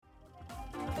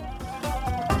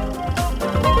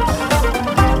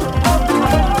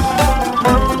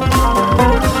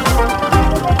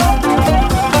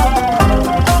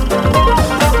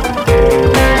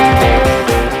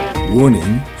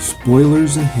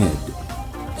ahead.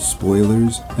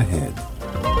 Spoilers ahead.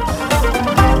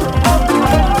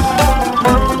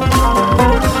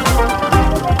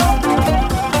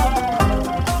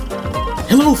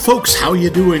 Hello folks, how you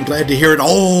doing? Glad to hear it.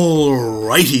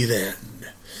 Alrighty then.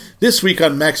 This week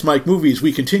on Max Mike Movies,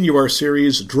 we continue our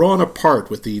series Drawn Apart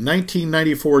with the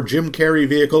 1994 Jim Carrey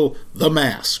vehicle, The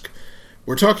Mask.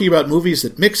 We're talking about movies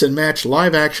that mix and match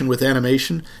live action with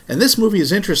animation, and this movie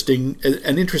is an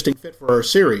interesting fit for our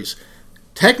series.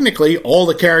 Technically, all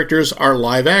the characters are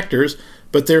live actors,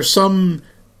 but there's some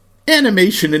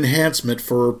animation enhancement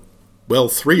for, well,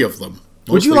 3 of them.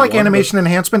 Would you like animation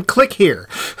enhancement? Click here.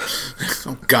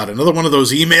 Oh, God, another one of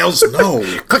those emails? No.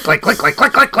 Click, click, click, click,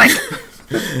 click, click, click.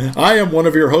 I am one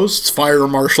of your hosts, Fire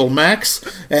Marshal Max,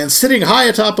 and sitting high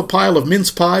atop a pile of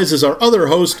mince pies is our other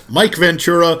host, Mike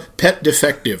Ventura, Pet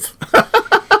Defective.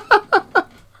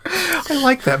 I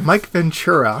like that, Mike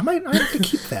Ventura. I might have to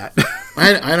keep that.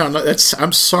 I don't know.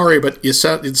 I'm sorry, but you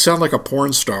sound like a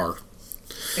porn star.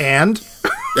 And?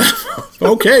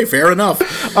 Okay, fair enough.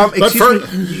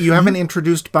 Excuse me, you haven't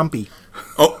introduced Bumpy.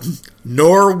 Oh,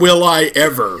 nor will I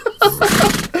ever.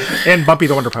 And Bumpy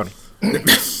the Wonder Pony.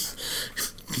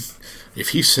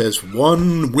 If he says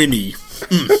one whinny,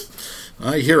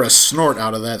 I hear a snort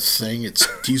out of that thing.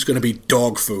 He's going to be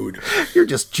dog food. You're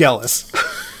just jealous.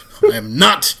 I am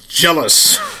not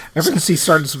jealous. Ever since he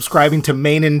started subscribing to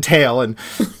Mane and Tail and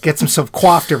gets himself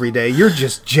coiffed every day, you're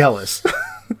just jealous.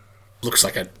 Looks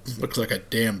like a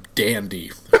damn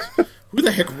dandy. Who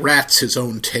the heck rats his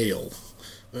own tail?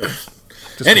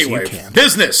 Anyway,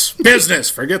 business.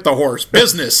 Forget the horse.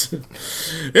 Business.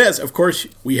 Yes, of course,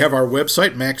 we have our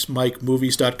website,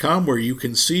 maxmikemovies.com, where you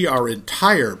can see our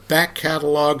entire back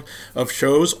catalog of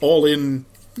shows, all in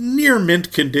near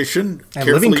mint condition,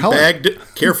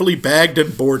 carefully bagged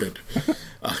and boarded.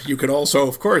 You can also,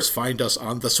 of course, find us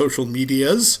on the social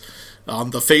medias, on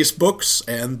the Facebooks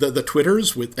and the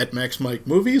Twitters at Max Mike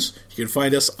Movies. You can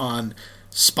find us on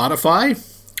Spotify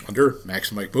under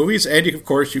Max Mike Movies, and of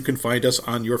course you can find us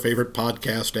on your favorite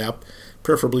podcast app,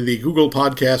 preferably the Google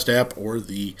Podcast app or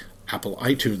the Apple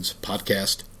iTunes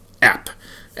Podcast app.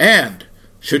 And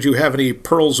should you have any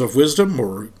pearls of wisdom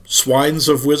or swines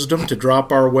of wisdom to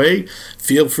drop our way,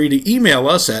 feel free to email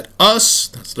us at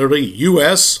that's literally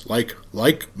US, like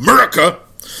America,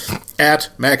 at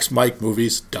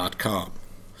maxmikemovies.com.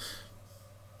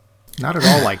 Not at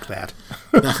all like that.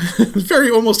 Very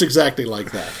almost exactly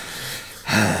like that.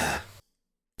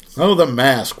 Oh, The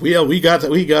Mask. We got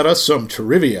us some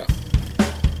trivia.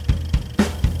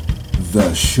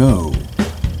 The show.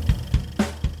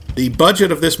 The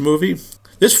budget of this movie.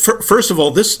 First of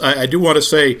all, I do want to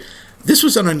say, this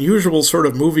was an unusual sort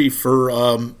of movie for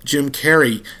Jim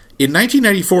Carrey. In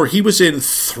 1994, he was in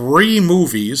 3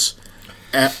 movies,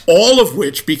 all of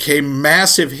which became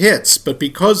massive hits. But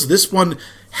because this one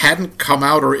hadn't come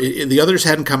out, or the others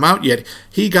hadn't come out yet,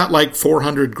 he got like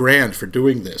 $400,000 for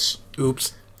doing this.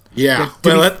 Oops. Yeah.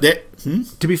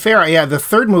 To be fair, yeah, the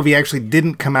third movie actually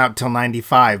didn't come out till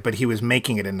 95, but he was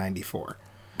making it in 94.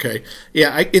 Okay.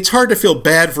 Yeah, it's hard to feel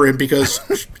bad for him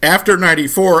because after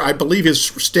 94, I believe his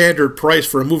standard price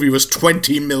for a movie was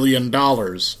 $20 million.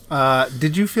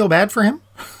 Did you feel bad for him?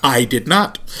 I did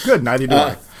not. Good, neither did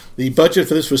I. The budget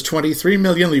for this was $23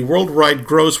 million. The worldwide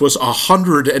gross was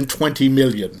 $120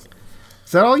 million.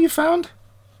 Is that all you found?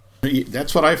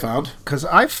 That's what I found. Because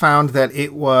I found that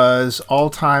it was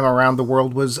all-time around the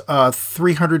world was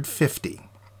 350.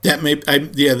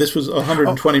 This was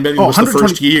 $120 million was the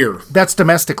first year. That's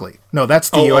domestically. No,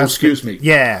 that's the U.S. Oh, excuse me.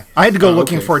 Yeah. I had to go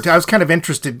looking for it. I was kind of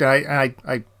interested.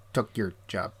 I took your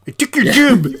job. I took your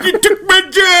job. You took my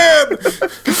job!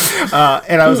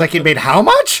 And I was like, it made how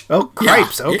much? Oh,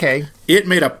 cripes. Yeah, okay. It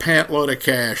made a pantload of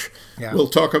cash. Yeah. We'll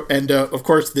talk, and of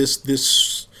course,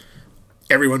 this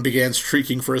everyone began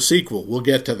shrieking for a sequel. We'll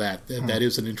get to that. That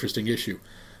is an interesting issue.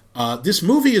 This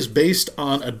movie is based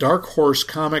on a Dark Horse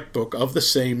comic book of the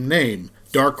same name.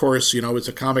 Dark Horse, is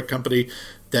a comic company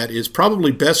that is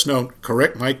probably best known,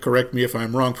 Mike, correct me if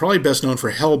I'm wrong, probably best known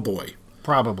for Hellboy.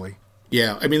 Probably.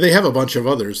 Yeah, I mean, they have a bunch of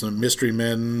others. The Mystery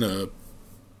Men,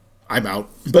 I'm out.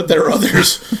 But there are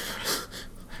others.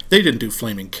 They didn't do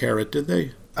Flaming Carrot, did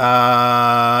they?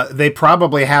 They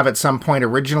probably have at some point.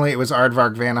 Originally, it was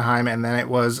Aardvark Vanaheim, and then it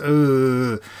was...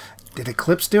 did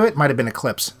Eclipse do it? Might have been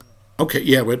Eclipse. Okay,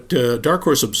 yeah, but Dark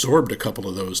Horse absorbed a couple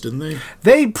of those, didn't they?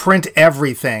 They print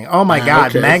everything. Oh my God,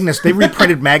 okay. Magnus! They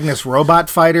reprinted Magnus Robot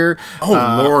Fighter. Oh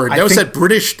Lord, that was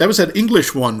that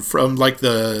English one from like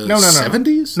the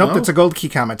 70s. Nope, it's a Gold Key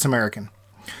comic. It's American.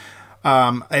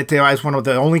 It was one of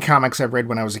the only comics I read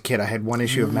when I was a kid. I had one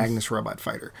issue of Magnus Robot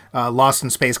Fighter. Lost in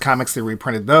Space Comics, they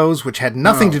reprinted those, which had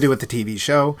nothing to do with the TV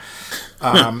show.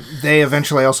 They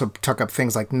eventually also took up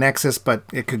things like Nexus, but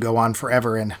it could go on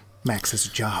forever, and Max has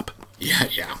a job.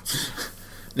 Yeah.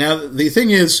 Now, the thing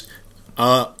is,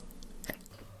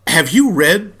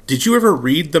 did you ever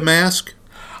read The Mask?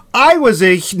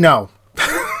 No.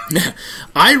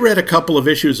 I read a couple of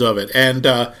issues of it, and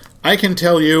I can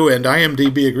tell you, and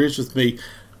IMDb agrees with me,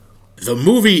 the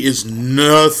movie is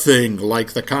nothing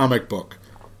like the comic book.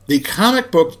 The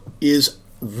comic book is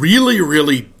really,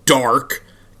 really dark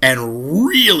and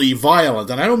really violent.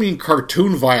 And I don't mean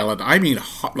cartoon violent. I mean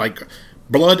like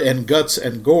blood and guts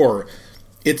and gore.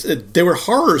 They were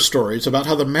horror stories about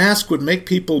how the Mask would make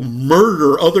people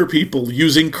murder other people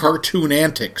using cartoon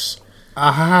antics.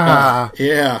 Aha.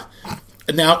 Yeah.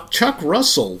 Now, Chuck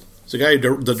Russell,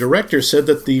 the director, said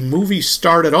that the movie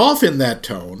started off in that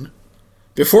tone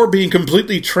before being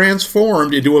completely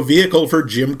transformed into a vehicle for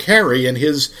Jim Carrey and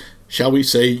his, shall we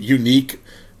say, unique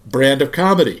brand of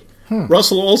comedy.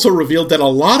 Russell also revealed that a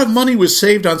lot of money was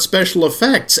saved on special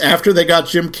effects after they got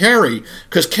Jim Carrey,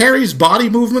 because Carrey's body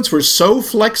movements were so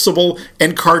flexible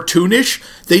and cartoonish,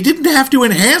 they didn't have to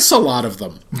enhance a lot of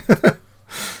them.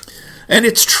 And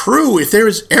it's true, if there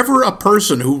is ever a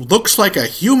person who looks like a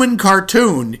human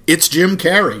cartoon, it's Jim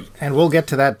Carrey. And we'll get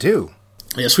to that, too.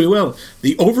 Yes, we will.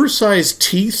 The oversized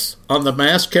teeth on the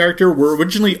Mask character were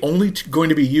originally only going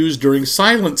to be used during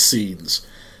silent scenes.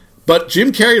 But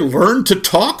Jim Carrey learned to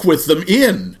talk with them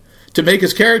to make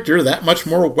his character that much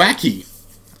more wacky.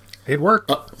 It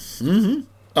worked.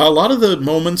 A lot of the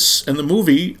moments in the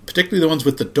movie, particularly the ones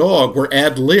with the dog, were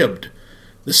ad-libbed.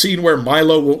 The scene where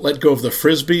Milo won't let go of the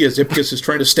Frisbee as Ipkiss is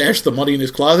trying to stash the money in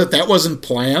his closet, that wasn't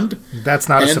planned. That's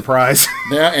not a surprise.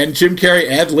 Yeah, and Jim Carrey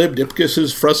ad-libbed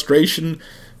Ipkiss's frustration,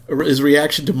 his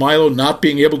reaction to Milo not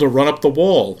being able to run up the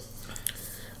wall.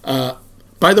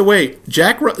 By the way,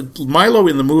 Milo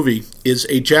in the movie is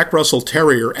a Jack Russell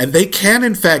Terrier, and they can,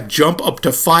 in fact, jump up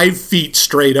to 5 feet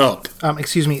straight up.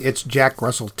 Excuse me, it's Jack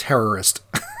Russell Terrorist.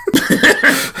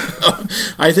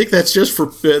 I think that's just for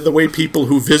the way people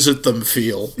who visit them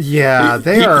feel. Yeah,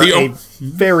 they are a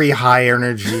very high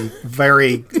energy,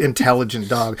 very intelligent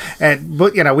dog.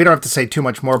 But we don't have to say too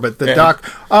much more, but the dog,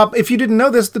 if you didn't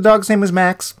know this, the dog's name is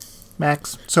Max.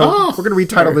 So we're going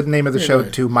to retitle the name of the show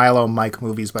to Milo Mike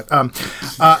Movies. But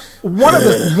one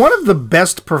of the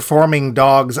best performing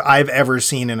dogs I've ever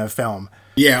seen in a film.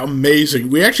 Yeah, amazing.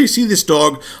 We actually see this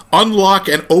dog unlock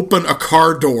and open a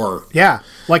car door. Yeah,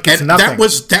 like it's nothing.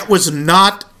 That was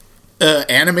not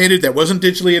animated. That wasn't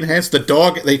digitally enhanced.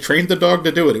 They trained the dog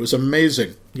to do it. It was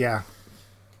amazing. Yeah.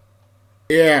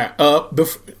 Yeah.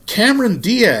 Cameron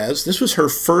Diaz, this was her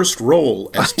first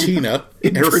role as Tina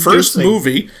in her first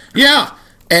movie. Yeah.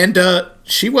 And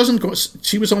she was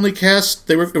only cast,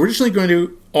 they were originally going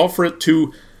to offer it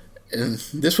to, and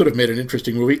this would have made an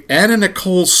interesting movie, Anna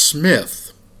Nicole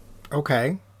Smith.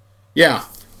 Okay. Yeah.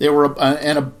 There were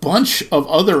and a bunch of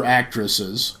other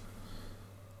actresses,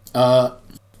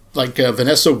 like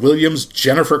Vanessa Williams,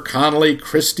 Jennifer Connelly,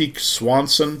 Christy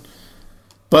Swanson.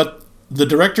 But the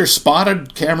director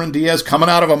spotted Cameron Diaz coming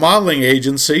out of a modeling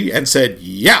agency and said,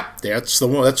 "Yeah, that's the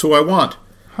one. That's who I want."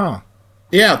 Huh.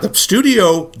 Yeah, the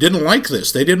studio didn't like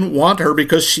this. They didn't want her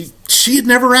because she had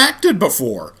never acted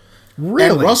before.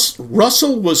 Really? And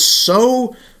Russell was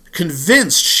so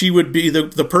convinced she would be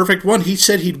the perfect one. He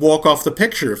said he'd walk off the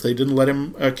picture if they didn't let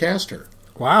him cast her.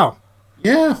 Wow.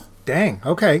 Yeah. Dang.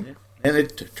 Okay. And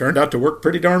it turned out to work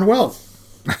pretty darn well.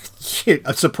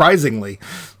 Surprisingly.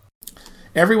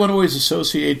 Everyone always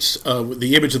associates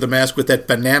the image of the Mask with that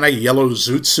banana yellow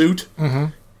zoot suit.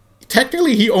 Mm-hmm.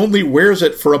 Technically, he only wears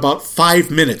it for about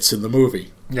 5 minutes in the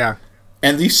movie. Yeah.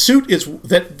 And the suit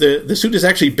the suit is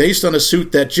actually based on a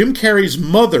suit that Jim Carrey's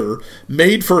mother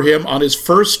made for him on his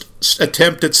first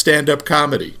attempt at stand-up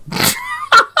comedy.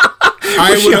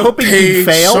 I would have paid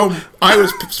fail.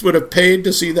 Would have paid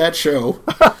to see that show.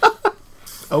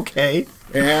 Okay.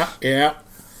 Yeah.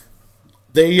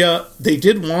 They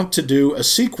did want to do a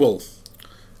sequel.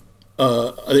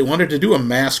 They wanted to do a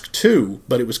Mask 2,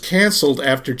 but it was canceled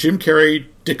after Jim Carrey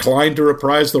declined to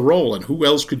reprise the role, and who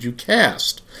else could you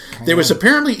cast? There was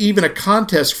apparently even a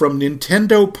contest from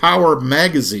Nintendo Power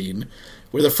magazine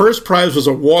where the first prize was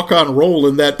a walk-on role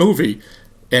in that movie,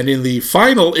 and in the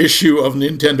final issue of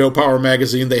Nintendo Power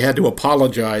magazine, they had to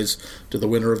apologize to the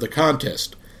winner of the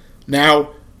contest.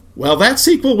 Now, while that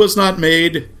sequel was not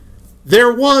made,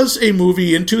 there was a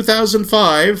movie in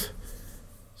 2005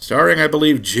 starring, I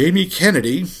believe, Jamie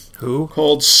Kennedy, who?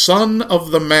 Called Son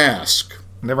of the Mask.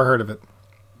 Never heard of it.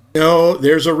 No,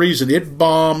 there's a reason. It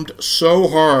bombed so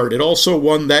hard. It also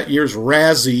won that year's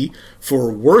Razzie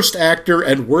for Worst Actor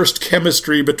and Worst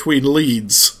Chemistry Between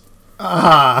Leads.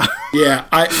 Yeah,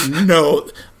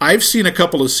 I've seen a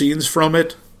couple of scenes from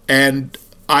it, and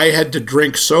I had to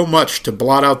drink so much to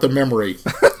blot out the memory.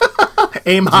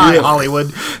 Aim high,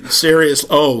 Hollywood. Serious.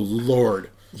 Oh, Lord.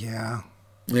 Yeah.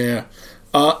 Yeah.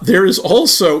 There is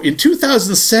also, in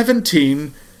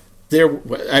 2017,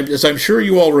 as I'm sure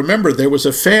you all remember, there was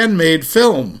a fan-made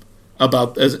film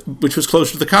which was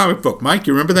close to the comic book. Mike,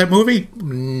 you remember that movie?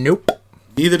 Nope.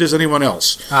 Neither does anyone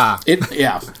else.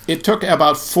 It took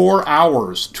about 4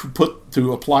 hours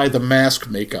to apply the mask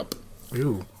makeup.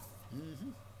 Ooh.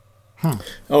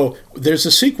 Oh, there's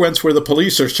a sequence where the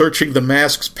police are searching the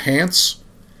mask's pants.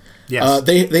 Yes.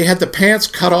 They had the pants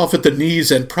cut off at the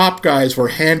knees, and prop guys were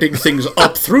handing things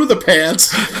up through the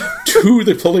pants to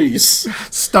the police.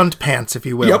 Stunt pants, if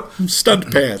you will. Yep,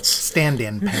 stunt pants.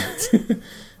 Stand-in pants.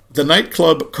 The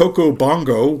nightclub Coco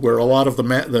Bongo, where a lot of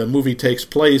the movie takes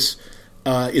place,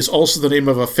 is also the name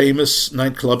of a famous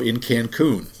nightclub in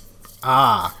Cancun.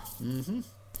 Mm-hmm.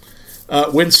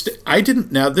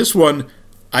 This one,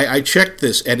 I checked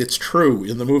this, and it's true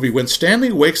in the movie. When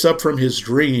Stanley wakes up from his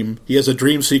dream, he has a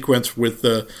dream sequence with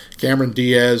Cameron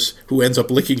Diaz, who ends up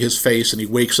licking his face, and he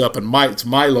wakes up, and it's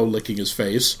Milo licking his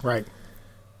face. Right.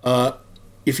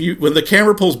 When the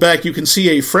camera pulls back, you can see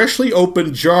a freshly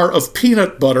opened jar of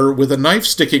peanut butter with a knife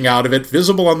sticking out of it,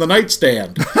 visible on the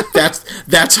nightstand.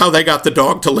 That's how they got the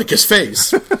dog to lick his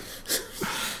face.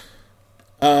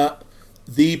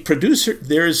 The producer,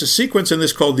 there is a sequence in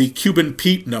this called the Cuban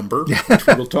Pete number, which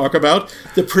we'll talk about.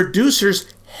 The producers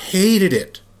hated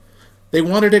it. They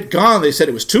wanted it gone. They said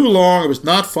it was too long, it was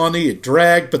not funny, it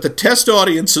dragged, but the test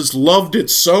audiences loved it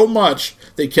so much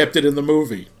they kept it in the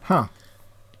movie. Huh.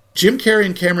 Jim Carrey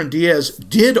and Cameron Diaz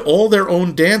did all their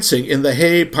own dancing in the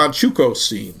Hey Panchuco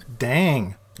scene.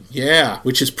 Dang. Yeah,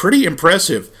 which is pretty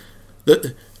impressive.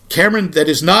 That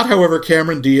is not, however,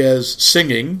 Cameron Diaz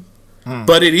singing,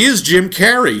 but it is Jim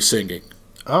Carrey singing.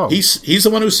 Oh. He's the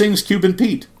one who sings Cuban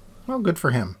Pete. Well, good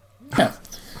for him. Yeah.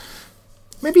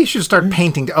 Maybe he should start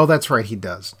painting. Oh, that's right, he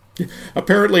does.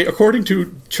 Apparently, according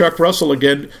to Chuck Russell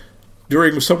again,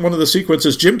 during one of the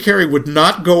sequences, Jim Carrey would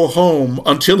not go home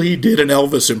until he did an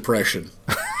Elvis impression.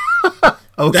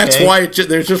 Okay. That's why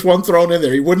there's just one thrown in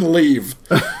there. He wouldn't leave.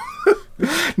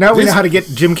 Now we know how to get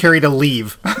Jim Carrey to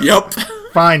leave. Yep.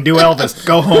 Fine, do Elvis.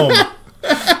 Go home.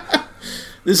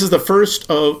 This is the first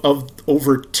of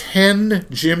over 10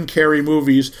 Jim Carrey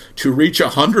movies to reach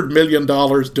 $100 million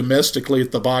domestically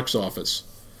at the box office.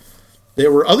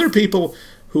 There were other people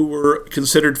who were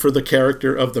considered for the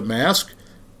character of the Mask.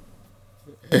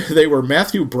 They were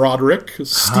Matthew Broderick,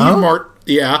 Steve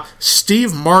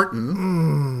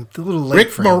Martin, a little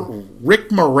late Rick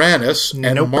Moranis,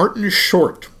 and Martin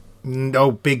Short.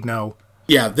 No, big no.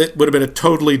 Yeah, that would have been a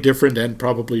totally different and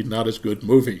probably not as good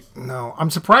movie. No, I'm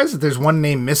surprised that there's one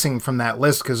name missing from that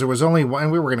list, because there was only one,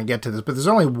 and we were going to get to this, but there's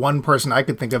only one person I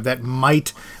could think of that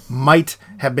might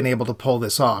have been able to pull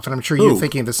this off, and I'm sure you're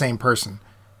thinking of the same person.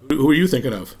 Who are you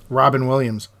thinking of? Robin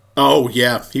Williams. Oh,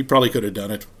 yeah, he probably could have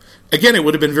done it. Again, it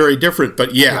would have been very different,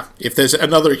 but yeah, if there's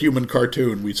another human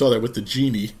cartoon, we saw that with the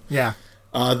genie. Yeah.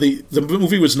 The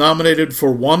movie was nominated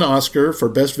for 1 Oscar for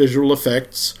Best Visual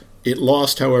Effects. It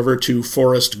lost, however, to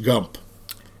Forrest Gump.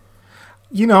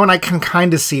 And I can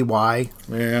kind of see why.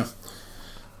 Yeah,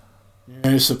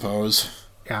 I suppose.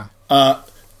 Yeah.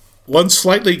 One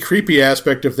slightly creepy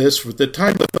aspect of this, at the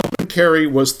time the film, Carrey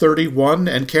was 31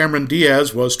 and Cameron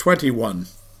Diaz was 21.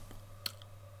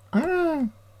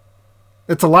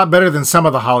 It's a lot better than some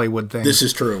of the Hollywood things. This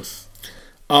is true.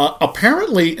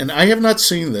 Apparently, and I have not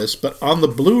seen this, but on the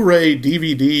Blu-ray,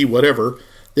 DVD, whatever,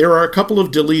 there are a couple of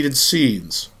deleted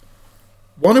scenes.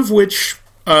 One of which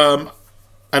I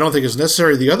don't think is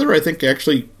necessary. The other, I think,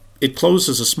 actually, it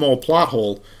closes a small plot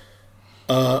hole.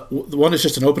 The one is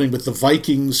just an opening with the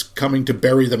Vikings coming to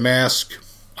bury the Mask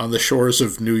on the shores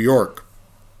of New York.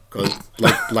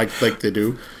 Like they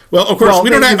do. Well, of course, we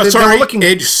don't have...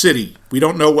 Edge City. We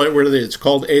don't know where it is. It's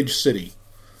called Edge City.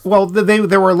 Well, they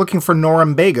were looking for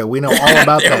Norumbega. We know all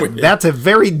about that. That's a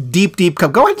very deep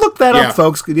cut. Go ahead and look that up,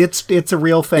 folks. It's a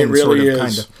real thing. It really is.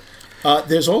 Kind of.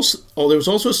 There was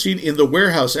also a scene in the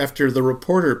warehouse after the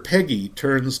reporter Peggy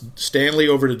turns Stanley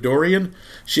over to Dorian.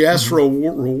 She asks for a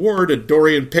reward, and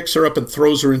Dorian picks her up and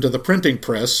throws her into the printing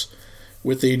press,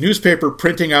 with the newspaper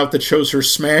printing out that shows her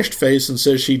smashed face and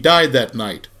says she died that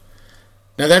night.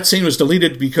 Now, that scene was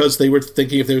deleted because they were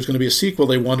thinking if there was going to be a sequel,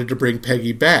 they wanted to bring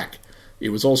Peggy back. It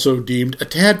was also deemed a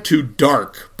tad too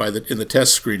dark in the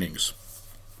test screenings.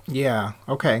 Yeah,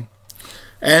 okay.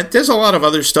 And there's a lot of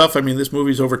other stuff. I mean, this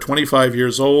movie's over 25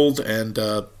 years old, and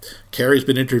Carrey's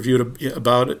been interviewed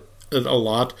about it a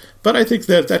lot. But I think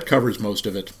that covers most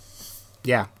of it.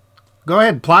 Yeah. Go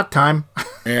ahead, plot time.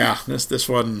 Yeah, this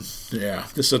one,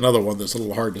 this is another one that's a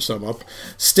little hard to sum up.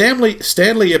 Stanley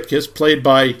Ipkiss, played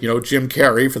by, Jim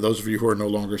Carrey, for those of you who are no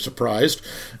longer surprised,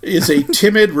 is a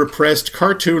timid, repressed,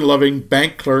 cartoon-loving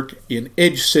bank clerk in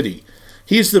Edge City.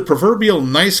 He's the proverbial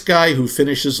nice guy who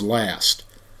finishes last.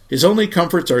 His only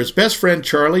comforts are his best friend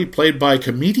Charlie, played by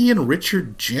comedian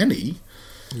Richard Jeni,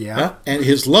 and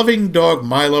his loving dog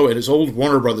Milo and his old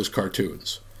Warner Brothers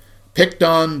cartoons. Picked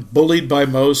on, bullied by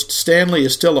most, Stanley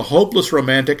is still a hopeless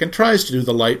romantic and tries to do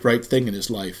the right thing in his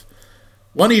life.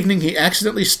 One evening, he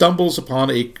accidentally stumbles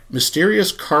upon a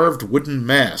mysterious carved wooden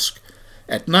mask.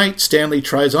 At night, Stanley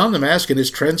tries on the mask and is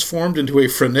transformed into a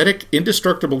frenetic,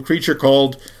 indestructible creature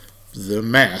called the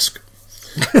Mask.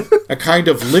 A kind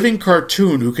of living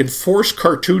cartoon who can force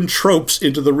cartoon tropes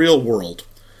into the real world.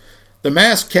 The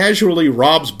Mask casually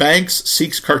robs banks,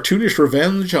 seeks cartoonish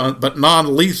revenge, but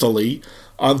non-lethally,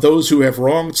 on those who have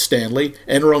wronged Stanley,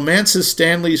 and romances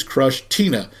Stanley's crush,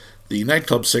 Tina, the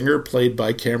nightclub singer played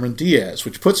by Cameron Diaz,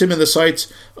 which puts him in the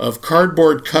sights of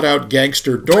cardboard cutout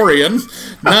gangster Dorian,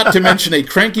 not to mention a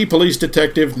cranky police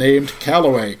detective named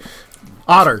Calloway.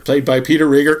 Otter. Played by Peter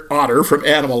Riegert, Otter from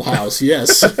Animal House,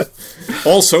 yes.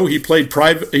 Also, he played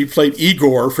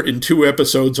Igor in 2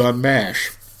 episodes on MASH.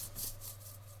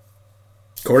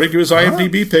 According to his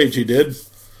IMDb page, he did.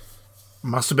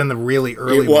 Must have been the really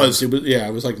early ones. It was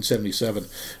like in 1977.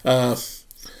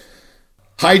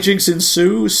 Hijinks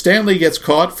ensue. Stanley gets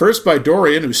caught, first by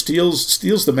Dorian, who steals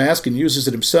the mask and uses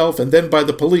it himself, and then by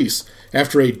the police.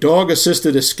 After a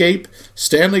dog-assisted escape,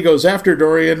 Stanley goes after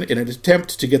Dorian in an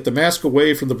attempt to get the mask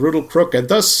away from the brutal crook and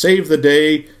thus save the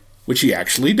day, which he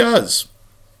actually does.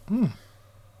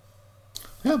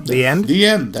 Yeah, the end? The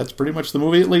end. That's pretty much the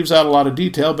movie. It leaves out a lot of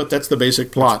detail, but that's the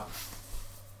basic plot.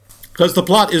 Because the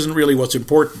plot isn't really what's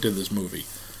important in this movie.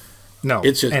 No.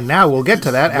 And now we'll get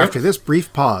to that after this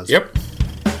brief pause. Yep.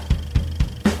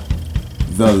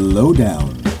 The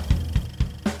Lowdown.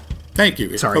 Thank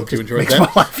you. Sorry, hope you enjoyed makes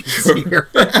that. My life easier.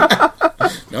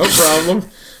 No problem.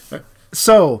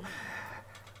 So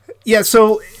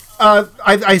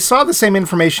I saw the same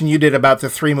information you did about the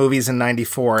 3 movies in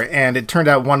 94, and it turned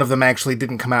out one of them actually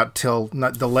didn't come out till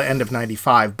the end of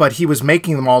 95, but he was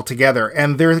making them all together,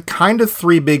 and they're kind of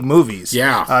 3 big movies.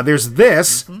 Yeah. There's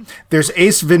this, there's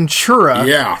Ace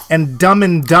Ventura, and Dumb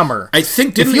and Dumber. I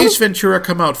think, did Ace Ventura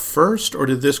come out first, or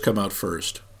did this come out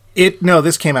first? No,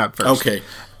 this came out first. Okay.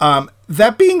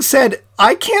 That being said,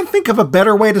 I can't think of a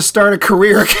better way to start a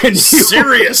career.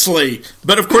 Seriously.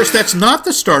 But of course, that's not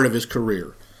the start of his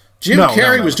career. Jim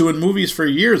Carrey was doing movies for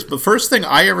years. The first thing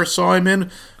I ever saw him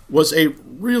in was a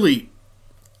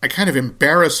kind of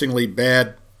embarrassingly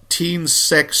bad teen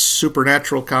sex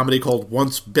supernatural comedy called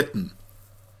Once Bitten.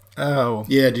 Oh.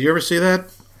 Yeah, did you ever see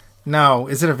that? No.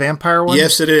 Is it a vampire one?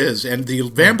 Yes, it is. And the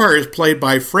vampire is played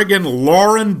by friggin'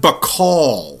 Lauren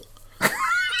Bacall.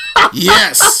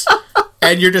 Yes.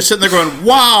 And you're just sitting there going,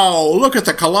 wow, look at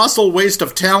the colossal waste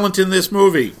of talent in this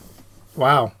movie.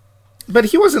 Wow. But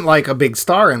he wasn't like a big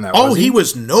star in that, was he? He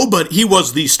was nobody. He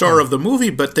was the star of the movie,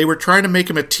 but they were trying to make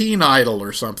him a teen idol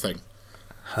or something.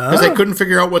 Because they couldn't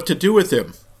figure out what to do with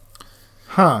him.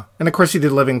 Huh. And of course he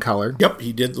did Living Color. Yep,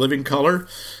 he did Living Color.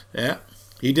 Yeah.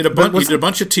 He did a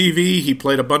bunch of TV. He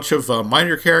played a bunch of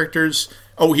minor characters.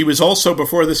 Oh, he was also,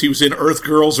 before this, he was in Earth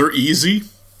Girls Are Easy.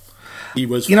 He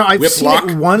was I've Whiplock. seen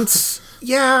it once.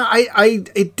 Yeah,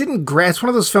 it didn't grab. It's one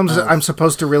of those films that I'm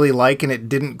supposed to really like, and it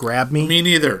didn't grab me. Me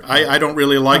neither. I don't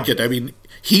really like it. I mean,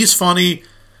 he's funny.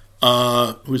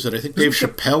 Who's it? I think Dave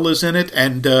Chappelle is in it,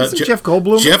 and Jeff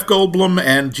Goldblum. Jeff Goldblum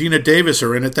and Gina Davis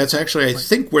are in it. That's actually, I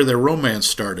think, where their romance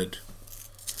started.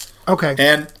 Okay.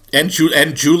 And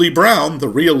Julie Brown, the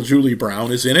real Julie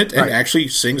Brown, is in it, and actually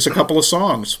sings a couple of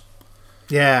songs.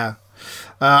 Yeah,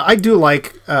 I do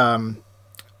like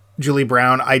Julie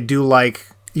Brown. I do like.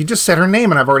 You just said her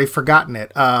name, and I've already forgotten it.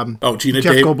 Gina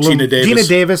Goldblum, Davis. Gina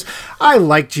Davis. I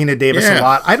like Gina Davis a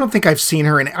lot. I don't think I've seen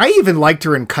her in... I even liked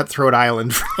her in Cutthroat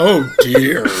Island. Oh,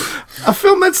 dear. A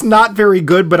film that's not very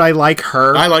good, but I like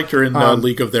her. I liked her in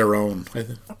League of Their Own.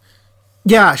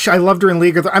 Yeah, I loved her in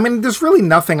League of Their Own. I mean, there's really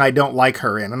nothing I don't like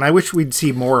her in, and I wish we'd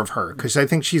see more of her, because I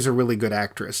think she's a really good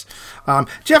actress.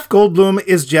 Jeff Goldblum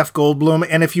is Jeff Goldblum,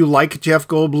 and if you like Jeff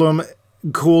Goldblum...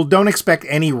 Cool. Don't expect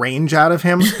any range out of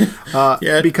him,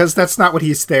 because that's not what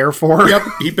he's there for. Yep,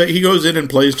 he goes in and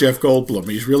plays Jeff Goldblum.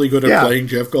 He's really good at playing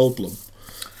Jeff Goldblum.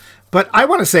 But I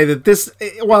want to say that this,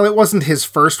 while it wasn't his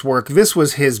first work, this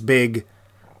was his big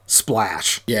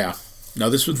splash. Yeah. No,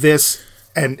 this was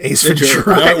and Ace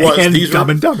Ventura and Dumb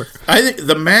and Dumber. I think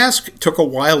The Mask took a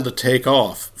while to take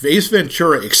off. Ace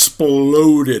Ventura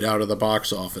exploded out of the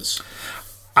box office.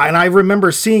 And I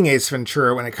remember seeing Ace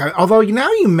Ventura when it came. Although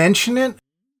now you mention it,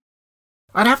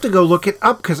 I'd have to go look it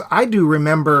up because I do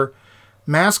remember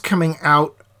Mask coming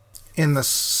out in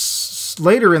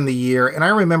later in the year, and I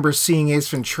remember seeing Ace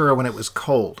Ventura when it was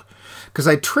cold. Because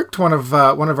I tricked one of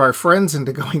our friends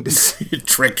into going to see. You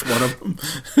tricked one of them.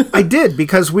 I did,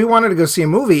 because we wanted to go see a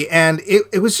movie, and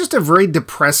it was just a very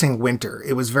depressing winter.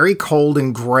 It was very cold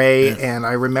and gray, and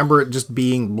I remember it just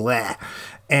being bleh.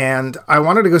 And I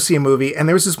wanted to go see a movie, and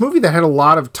there was this movie that had a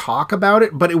lot of talk about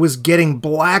it, but it was getting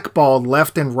blackballed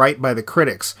left and right by the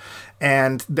critics.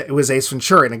 And it was Ace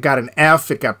Ventura, and it got an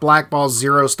F, it got blackballed,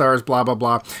 0 stars, blah, blah,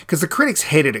 blah. Because the critics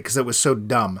hated it because it was so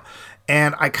dumb.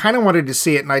 And I kind of wanted to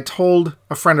see it, and I told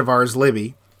a friend of ours,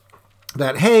 Libby,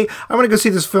 that, hey, I'm going to go see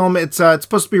this film. It's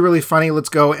supposed to be really funny. Let's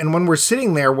go. And when we're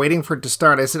sitting there waiting for it to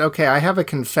start, I said, okay, I have a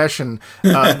confession.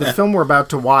 The film we're about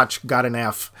to watch got an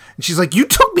F. And she's like, you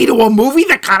took me to a movie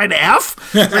that got an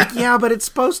F? Like, yeah, but it's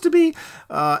supposed to be.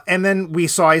 And then we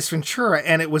saw Ace Ventura,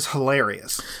 and it was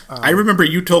hilarious. I remember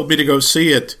you told me to go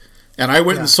see it, and I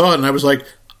went and saw it, and I was like,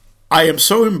 I am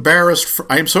so embarrassed.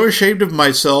 I am so ashamed of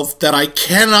myself that I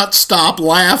cannot stop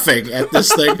laughing at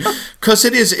this thing because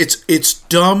it's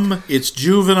dumb, it's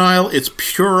juvenile, it's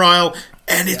puerile,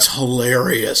 and it's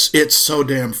hilarious. It's so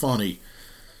damn funny.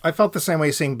 I felt the same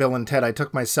way seeing Bill and Ted. I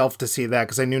took myself to see that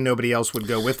because I knew nobody else would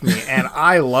go with me, and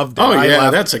I loved it. Oh, yeah,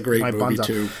 that's a great movie,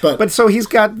 too. But so he's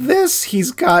got this,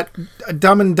 he's got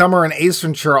Dumb and Dumber and Ace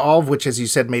Ventura, all of which, as you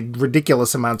said, made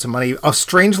ridiculous amounts of money.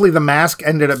 Strangely, The Mask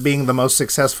ended up being the most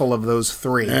successful of those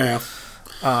three. Yeah.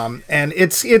 And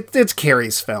it's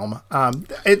Carrey's film.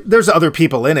 There's other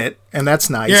people in it, and that's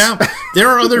nice. Yeah, there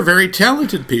are other very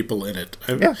talented people in it.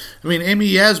 I mean, Amy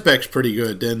Yazbek's pretty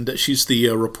good, and she's the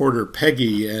reporter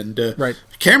Peggy. And right.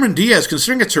 Cameron Diaz,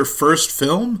 considering it's her first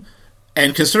film,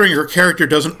 and considering her character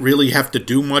doesn't really have to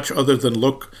do much other than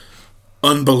look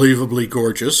unbelievably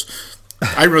gorgeous.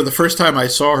 I remember the first time I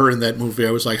saw her in that movie,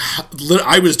 I was like,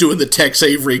 I was doing the Tex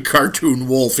Avery cartoon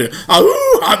wolf.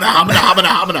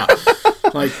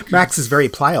 Like, Max is very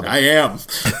pliable. I am.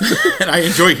 And I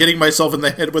enjoy hitting myself in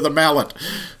the head with a mallet.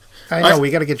 I know, we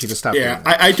got to get you to stop. Yeah,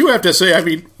 I do have to say, I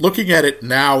mean, looking at it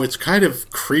now, it's kind of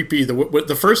creepy.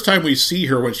 The first time we see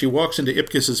her, when she walks into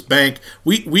Ipkiss's bank,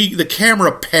 the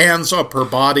camera pans up her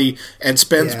body and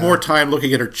spends more time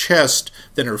looking at her chest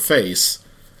than her face.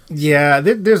 Yeah,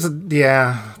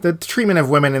 the treatment of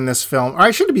women in this film. Or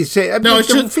I shouldn't be saying. No,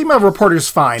 the female reporter's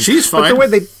fine. She's fine. But the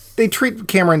way they treat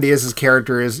Cameron Diaz's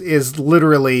character is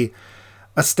literally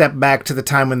a step back to the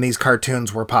time when these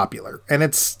cartoons were popular, and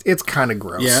it's kind of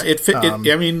gross. Yeah,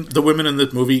 I mean, the women in the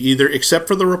movie, either, except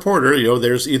for the reporter,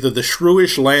 there's either the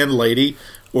shrewish landlady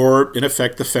or, in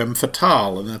effect, the femme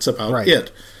fatale, and that's about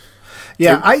it.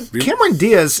 Yeah, Cameron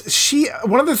Diaz,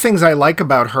 one of the things I like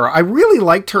about her, I really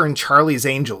liked her in Charlie's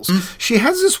Angels. She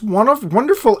has this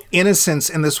wonderful innocence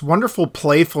and this wonderful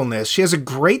playfulness. She has a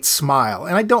great smile,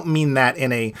 and I don't mean that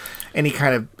in any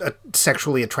kind of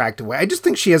sexually attractive way. I just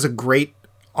think she has a great,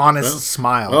 honest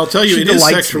smile. Well, I'll tell you, it is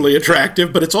sexually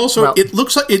attractive, but it's also, it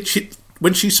looks like,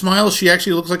 when she smiles, she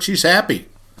actually looks like she's happy.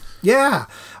 Yeah.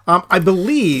 I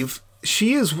believe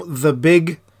she is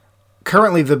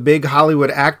currently the big Hollywood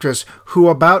actress who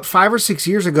about 5 or 6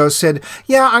 years ago said,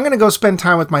 yeah, I'm going to go spend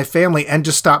time with my family and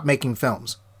just stop making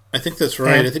films. I think that's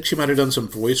right. I think she might have done some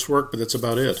voice work, but that's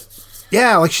about it.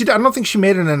 Yeah, I don't think she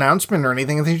made an announcement or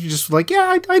anything. I think she just like,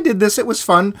 yeah, I did this. It was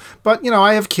fun. But,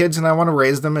 I have kids and I want to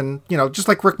raise them. And, just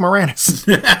like Rick Moranis.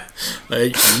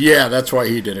 Yeah, that's why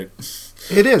he did it.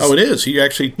 It is. Oh, it is. He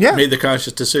actually made the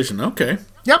conscious decision. Okay.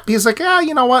 Yep. He's like, yeah,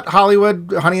 you know what?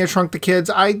 Hollywood, Honey, I Shrunk the Kids.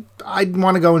 I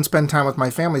want to go and spend time with my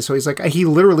family. So he's like, he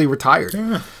literally retired.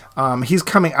 Yeah. He's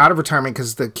coming out of retirement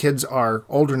because the kids are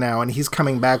older now, and he's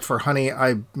coming back for Honey,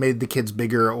 I Made the Kids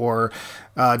Bigger, or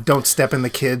Don't Step in the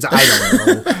Kids. I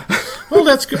don't know. Well,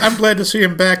 that's good. I'm glad to see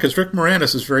him back because Rick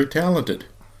Moranis is very talented.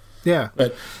 Yeah.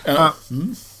 But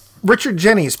Richard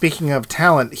Jeni, speaking of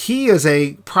talent, he is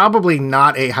probably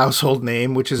not a household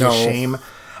name, which is a shame.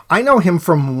 I know him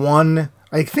from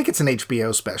I think it's an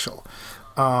HBO special.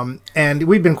 And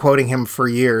we've been quoting him for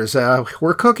years.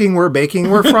 We're cooking, we're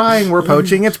baking, we're frying, we're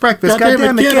poaching. It's breakfast. God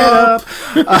damn it, get up.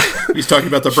 He's talking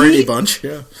about the Brady Bunch.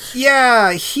 Yeah.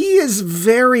 Yeah, he is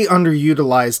very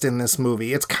underutilized in this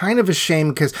movie. It's kind of a shame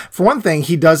because, for one thing,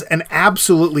 he does an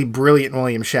absolutely brilliant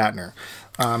William Shatner.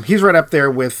 He's right up there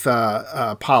with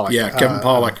Pollak. Yeah, Kevin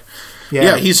Pollak.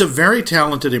 Yeah, he's a very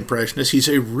talented impressionist. He's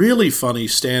a really funny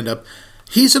stand-up.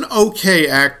 He's an okay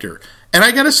actor. And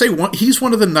I gotta say, he's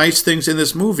one of the nice things in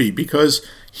this movie because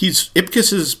he plays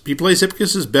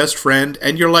Ipkis's best friend,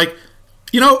 and you're like,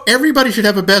 everybody should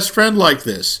have a best friend like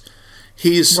this.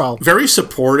 He's very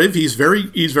supportive. He's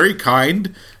very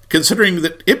kind, considering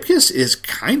that Ipkiss is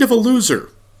kind of a loser.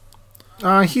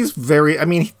 He's very. I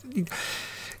mean,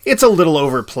 it's a little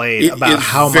overplayed about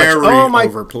how much.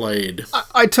 Overplayed.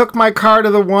 I took my car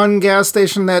to the one gas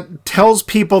station that tells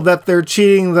people that they're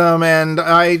cheating them, and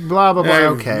I blah blah blah. I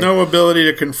have okay. no ability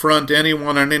to confront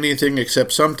anyone on anything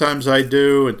except sometimes I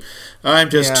do, and I'm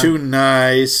just too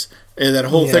nice. And that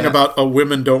whole thing about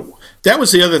women don't. That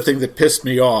was the other thing that pissed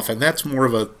me off, and that's more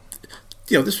of a.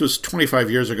 This was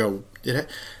 25 years ago.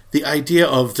 The idea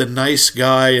of the nice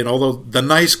guy, and although the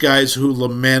nice guys who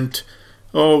lament.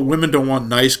 Oh, women don't want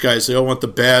nice guys. They all want the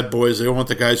bad boys. They all want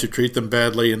the guys who treat them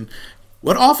badly. And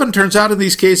what often turns out in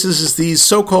these cases is these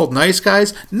so-called nice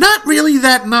guys, not really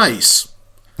that nice.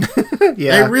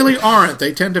 They really aren't.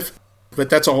 They tend to... But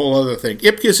that's a whole other thing.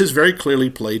 Ipkiss is very clearly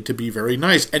played to be very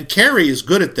nice. And Carey is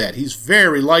good at that. He's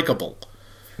very likable.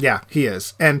 Yeah, he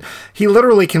is. And he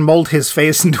literally can mold his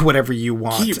face into whatever you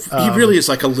want. He really is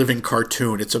like a living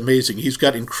cartoon. It's amazing. He's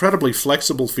got incredibly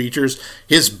flexible features.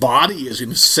 His body is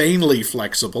insanely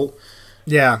flexible.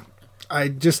 Yeah. I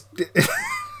just...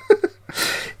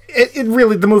 it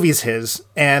really... The movie's his.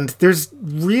 And there's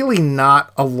really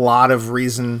not a lot of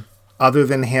reason other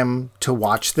than him to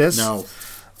watch this. No.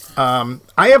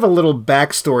 I have a little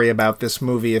backstory about this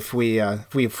movie, if we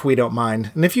don't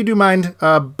mind, and if you do mind,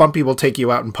 Bumpy will take you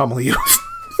out and pummel you.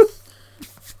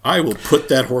 I will put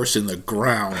that horse in the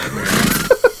ground, man.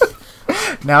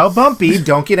 Now, Bumpy,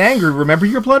 don't get angry. Remember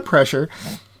your blood pressure.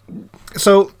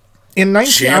 So, in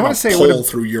 19, I want to say, pole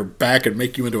through your back and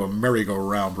make you into a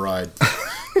merry-go-round ride.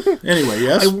 Anyway,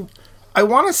 yes. I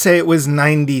want to say it was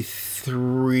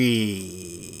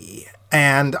 93.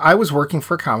 And I was working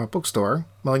for a comic book store,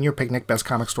 Millennium Picnic, best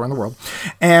comic store in the world.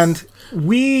 And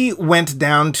we went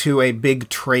down to a big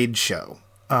trade show.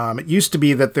 It used to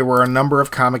be that there were a number of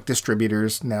comic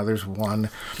distributors. Now there's one.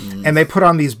 And they put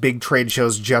on these big trade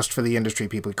shows just for the industry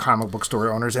people, comic book store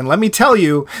owners. And let me tell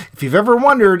you, if you've ever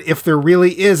wondered if there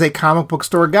really is a comic book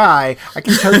store guy, I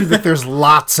can tell you that there's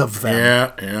lots of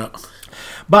them. Yeah.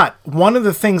 But one of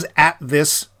the things at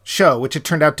this show, which it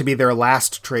turned out to be their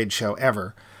last trade show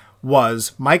ever,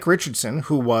 was Mike Richardson,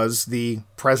 who was the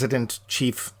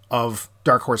president-chief of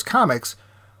Dark Horse Comics,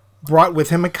 brought with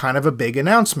him a kind of a big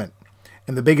announcement.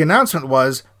 And the big announcement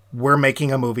was, we're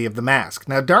making a movie of The Mask.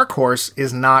 Now, Dark Horse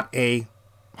is not a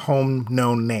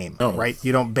home-known name, right?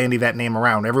 You don't bandy that name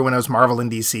around. Everyone knows Marvel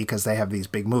and DC because they have these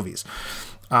big movies.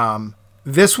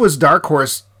 This was Dark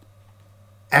Horse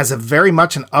as a very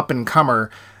much an up-and-comer,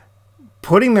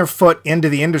 putting their foot into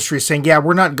the industry, saying, yeah,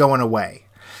 we're not going away.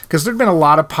 Because there'd been a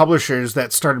lot of publishers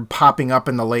that started popping up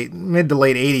in the mid to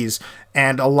late 80s,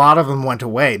 and a lot of them went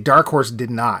away. Dark Horse did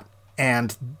not.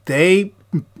 And they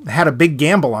had a big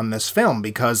gamble on this film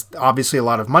because obviously a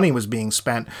lot of money was being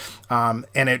spent.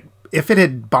 If it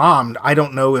had bombed, I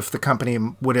don't know if the company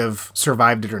would have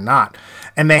survived it or not.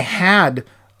 And they had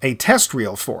a test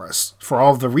reel for us, for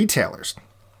all of the retailers.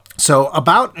 So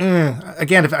about,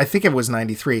 again, I think it was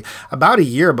 93, about a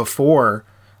year before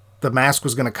The Mask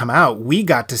was going to come out, we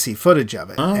got to see footage of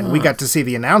it, and we got to see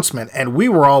the announcement, and we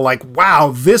were all like,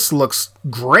 wow, this looks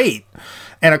great.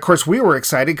 And of course we were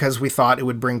excited because we thought it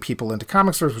would bring people into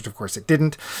comic stores, which of course it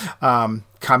didn't.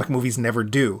 Comic movies never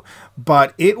do,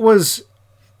 but it was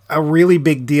a really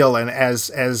big deal. And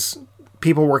as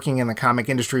people working in the comic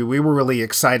industry, we were really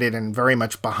excited and very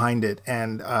much behind it.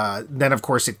 And then of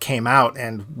course it came out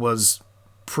and was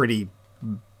pretty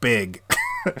big.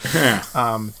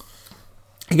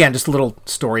 Again, just a little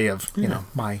story of,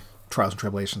 my trials and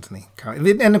tribulations in the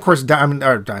comic. And of course,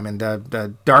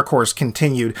 Dark Horse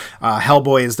continued.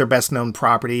 Hellboy is their best known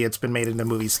property. It's been made into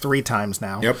movies 3 times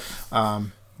now. Yep.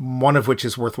 One of which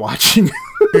is worth watching.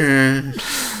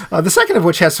 The second of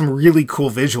which has some really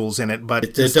cool visuals in it, but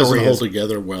it doesn't hold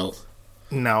together well.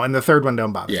 No, and the third one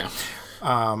don't bother. Yeah.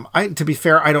 To be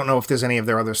fair, I don't know if there's any of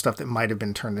their other stuff that might have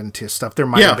been turned into stuff. There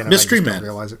might have been. Mystery Men.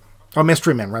 Realize it. Oh,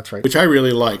 Mystery Men, that's right. Which I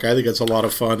really like. I think it's a lot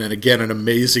of fun, and again, an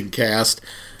amazing cast.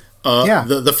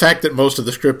 The fact that most of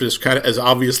the script is kind of as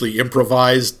obviously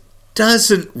improvised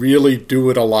doesn't really do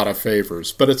it a lot of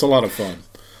favors, but it's a lot of fun.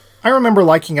 I remember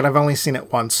liking it. I've only seen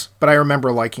it once, but I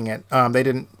remember liking it. They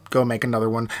didn't go make another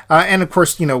one. And of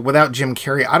course, without Jim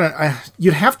Carrey,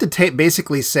 you'd have to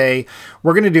basically say,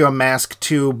 we're going to do a Mask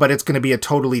 2, but it's going to be a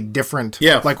totally different...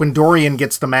 Yeah. Like when Dorian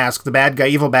gets the mask, the bad guy,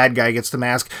 evil bad guy gets the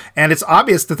mask. And it's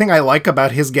obvious, the thing I like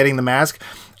about his getting the mask,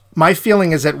 my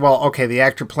feeling is that, well, okay, the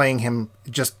actor playing him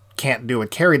just can't do what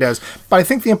Carrey does. But I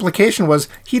think the implication was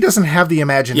he doesn't have the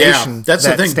imagination. Yeah, that's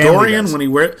that the thing. Stanley Dorian, does. when he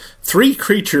wear 3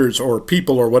 creatures or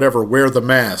people or whatever wear the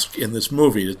mask in this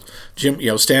movie. Stanley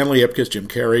Ipkiss, Jim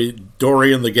Carrey,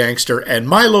 Dorian the gangster, and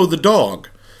Milo the dog.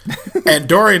 And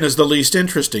Dorian is the least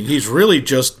interesting. He's really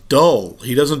just dull.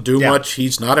 He doesn't do much.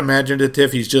 He's not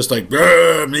imaginative. He's just like,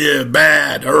 yeah,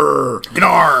 bad.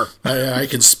 Gnar. I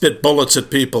can spit bullets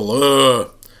at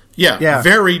people. Yeah,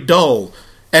 very dull.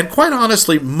 And quite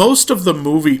honestly, most of the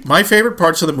movie, my favorite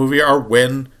parts of the movie are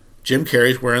when Jim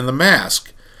Carrey's wearing the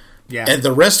mask. Yeah. And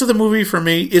the rest of the movie, for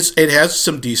me, it has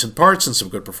some decent parts and some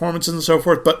good performances and so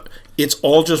forth, but it's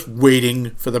all just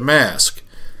waiting for the mask.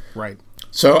 Right.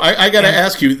 So I got to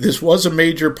ask you, this was a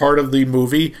major part of the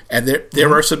movie, and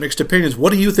there are some mixed opinions.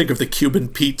 What do you think of the Cuban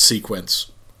Pete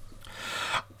sequence?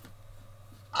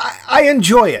 I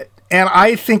enjoy it, and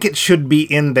I think it should be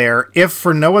in there, if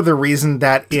for no other reason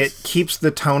that it keeps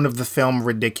the tone of the film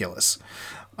ridiculous.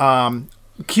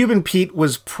 Cuban Pete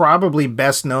was probably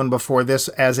best known before this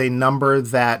as a number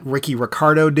that Ricky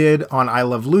Ricardo did on I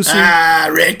Love Lucy. Ah,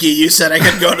 Ricky, you said I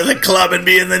could go to the club and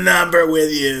be in the number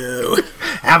with you.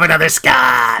 Have another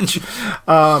scotch.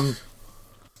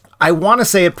 I want to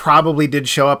say it probably did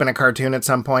show up in a cartoon at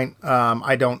some point.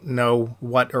 I don't know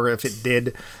what or if it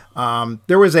did.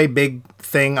 There was a big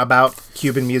thing about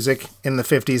Cuban music in the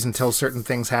 50s until certain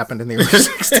things happened in the early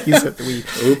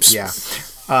 60s. Oops.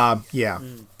 Yeah.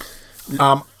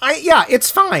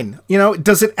 It's fine.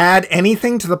 Does it add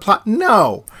anything to the plot?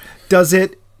 No. Does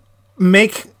it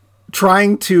make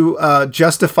trying to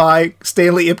justify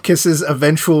Stanley Ipkiss's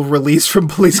eventual release from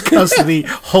police custody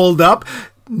hold up?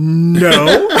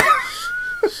 No.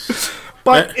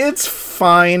 But it's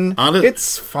fine.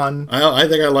 It's fun. I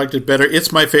think I liked it better.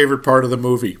 It's my favorite part of the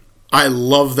movie. I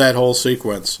love that whole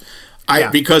sequence.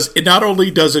 Because it not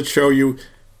only does it show you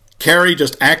Carrey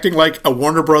just acting like a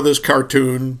Warner Brothers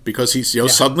cartoon because he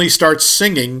suddenly starts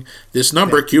singing this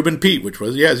number, Cuban Pete, which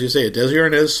was, as you say, a Desi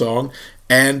Arnaz song,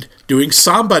 and doing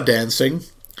samba dancing.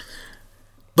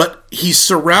 But he's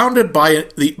surrounded by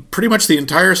pretty much the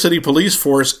entire city police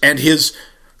force, and his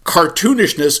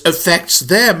cartoonishness affects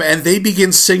them, and they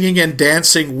begin singing and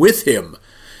dancing with him.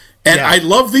 And I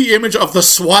love the image of the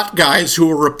SWAT guys who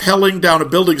are rappelling down a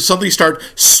building suddenly start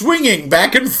swinging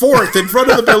back and forth in front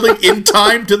of the building in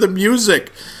time to the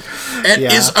music. And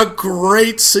is a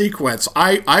great sequence.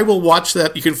 I will watch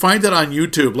that. You can find it on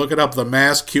YouTube. Look it up, The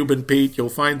Mask, Cuban Pete. You'll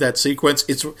find that sequence.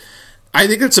 I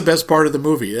think it's the best part of the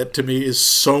movie. That, to me, is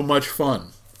so much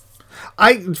fun.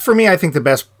 For me, I think the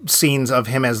best scenes of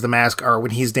him as the Mask are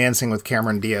when he's dancing with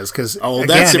Cameron Diaz.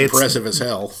 That's impressive as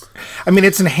hell. I mean,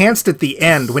 it's enhanced at the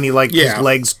end when he his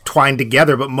legs twined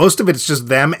together, but most of it's just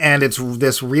them, and it's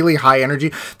this really high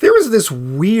energy. There was this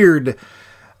weird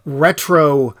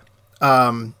retro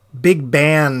big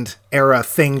band era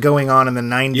thing going on in the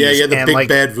 90s. Yeah, the big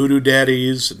bad voodoo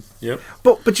daddies. Yep.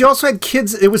 But you also had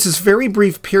kids. It was this very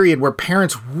brief period where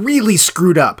parents really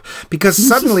screwed up because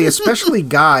suddenly, especially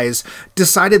guys,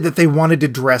 decided that they wanted to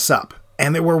dress up.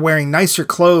 And they were wearing nicer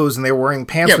clothes and they were wearing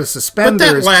pants with suspenders.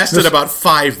 But that lasted about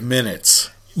 5 minutes.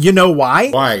 You know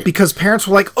why? Why? Because parents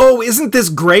were like, oh, isn't this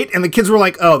great? And the kids were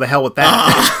like, oh, the hell with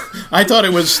that. I thought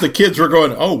it was the kids were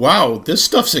going, oh, wow, this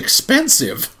stuff's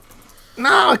expensive.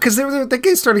 No, because the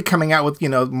guys started coming out with,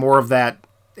 more of that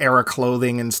era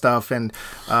clothing and stuff. And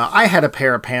I had a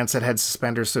pair of pants that had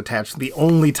suspenders attached. The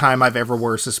only time I've ever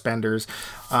wore suspenders.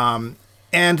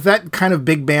 And that kind of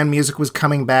big band music was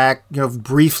coming back,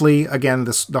 briefly. Again,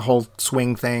 the whole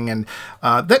swing thing, and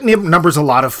that number's a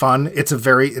lot of fun. It's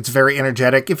very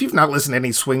energetic. If you've not listened to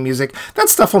any swing music, that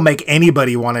stuff will make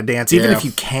anybody want to dance, even if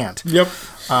you can't. Yep.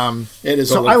 It is.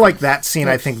 So I like that scene.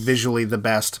 I think visually the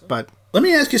best. But let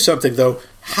me ask you something though.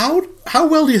 How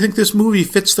well do you think this movie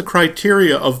fits the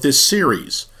criteria of this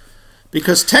series?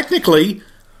 Because technically,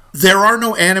 there are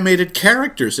no animated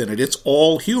characters in it. It's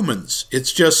all humans.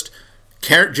 It's just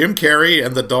Jim Carrey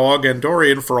and the dog and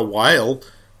Dorian for a while,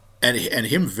 and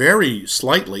him very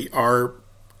slightly, are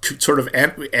sort of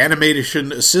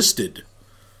animation assisted.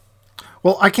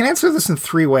 Well, I can answer this in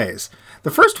 3 ways.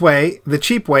 The first way, the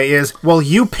cheap way, is, well,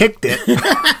 you picked it.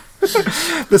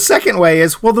 The second way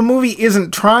is, well, the movie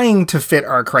isn't trying to fit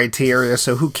our criteria,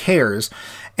 so who cares?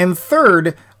 And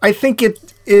third, I think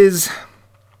it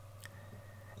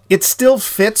still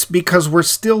fits because we're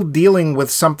still dealing with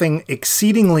something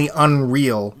exceedingly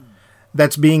unreal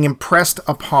that's being impressed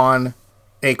upon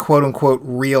a quote-unquote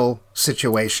real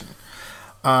situation.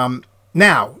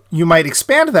 Now, you might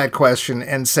expand that question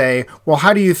and say, well,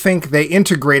 how do you think they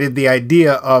integrated the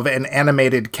idea of an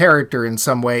animated character in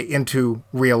some way into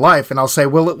real life? And I'll say,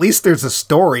 well, at least there's a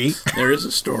story. There is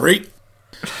a story.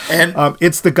 And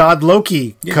it's the god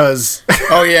Loki, because...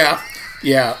 Oh, yeah.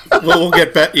 Yeah. We'll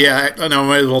get back. Yeah, I know.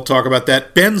 Might as well talk about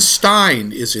that. Ben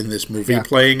Stein is in this movie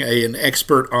playing an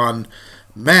expert on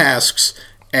masks,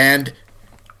 and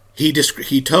he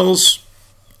tells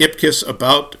Ipkiss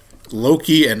about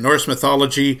Loki and Norse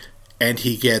mythology, and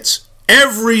he gets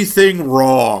everything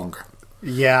wrong.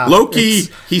 Yeah. Loki,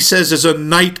 he says, is a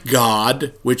night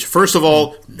god, which, first of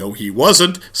all, no, he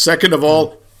wasn't. Second of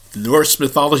all, Norse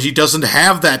mythology doesn't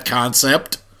have that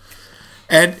concept.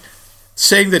 And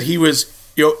saying that he was,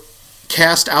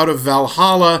 cast out of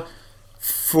Valhalla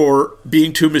for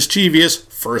being too mischievous.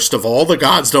 First of all, the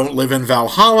gods don't live in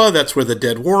Valhalla. That's where the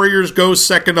dead warriors go.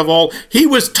 Second of all, he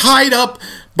was tied up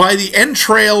by the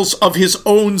entrails of his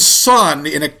own son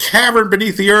in a cavern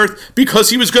beneath the earth because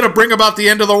he was going to bring about the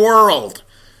end of the world.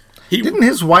 Didn't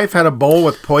his wife had a bowl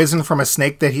with poison from a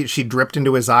snake that she dripped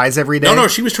into his eyes every day? No,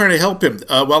 she was trying to help him.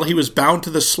 While he was bound to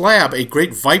the slab, a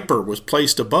great viper was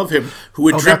placed above him who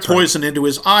would drip poison into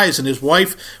his eyes, and his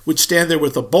wife would stand there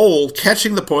with a bowl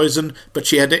catching the poison, but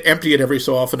she had to empty it every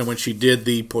so often, and when she did,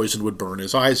 the poison would burn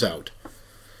his eyes out.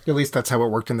 At least that's how it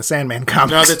worked in the Sandman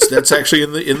comics. No, that's actually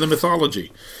in the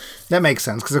mythology. That makes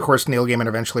sense, because of course Neil Gaiman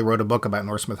eventually wrote a book about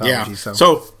Norse mythology. Yeah.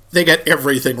 So they get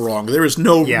everything wrong. There is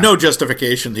no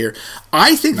justification here.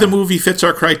 I think the movie fits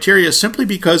our criteria simply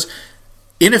because,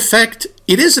 in effect,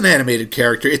 it is an animated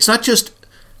character. It's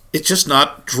just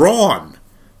not drawn.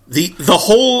 The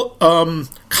whole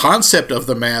concept of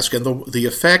the mask and the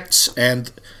effects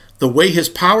and the way his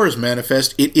powers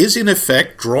manifest, it is in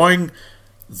effect drawing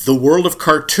the world of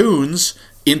cartoons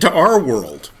into our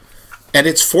world. And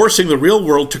it's forcing the real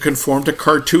world to conform to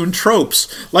cartoon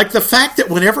tropes. Like the fact that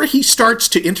whenever he starts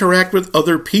to interact with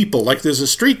other people, like there's a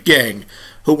street gang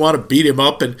who want to beat him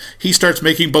up, and he starts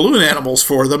making balloon animals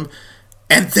for them,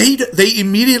 and they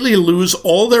immediately lose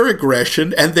all their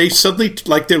aggression, and they suddenly,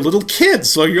 like they're little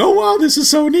kids, like, oh, wow, this is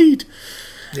so neat.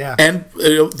 Yeah. And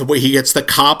the way he gets the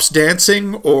cops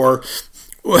dancing, or...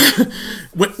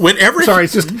 Whenever Sorry,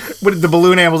 it's just the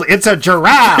balloon animals. It's a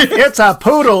giraffe. It's a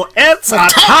poodle. It's a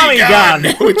Tommy gun,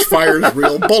 which fires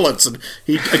real bullets, and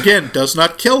he again does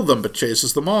not kill them but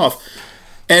chases them off.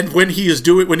 And when he's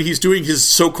doing his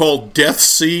so-called death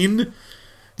scene,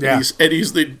 he's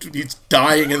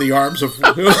dying in the arms of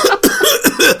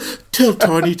tell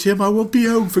Tiny Tim I will be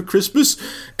home for Christmas,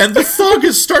 and the thug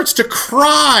starts to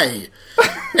cry,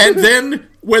 and then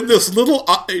when this little.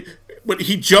 When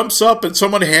he jumps up and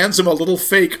someone hands him a little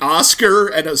fake Oscar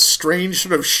and a strange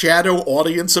sort of shadow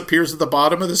audience appears at the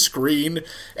bottom of the screen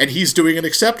and he's doing an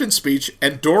acceptance speech,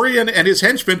 and Dorian and his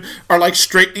henchmen are like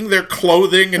straightening their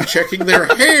clothing and checking their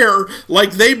hair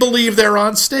like they believe they're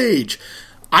on stage.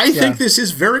 I think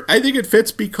I think it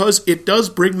fits because it does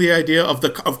bring the idea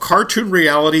of cartoon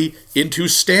reality into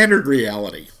standard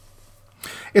reality.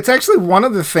 It's actually one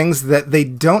of the things that they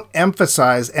don't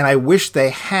emphasize, and I wish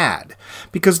they had.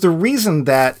 Because the reason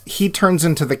that he turns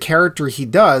into the character he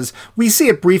does, we see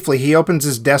it briefly. He opens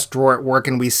his desk drawer at work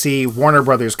and we see Warner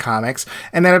Brothers comics.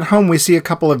 And then at home we see a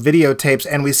couple of videotapes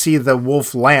and we see the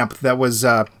wolf lamp that was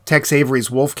Tex Avery's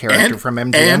wolf character from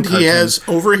MGM And cartoons. He has,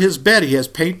 over his bed, he has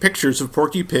paint pictures of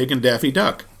Porky Pig and Daffy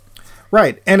Duck.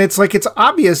 Right. And it's like, it's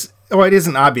obvious. Oh, it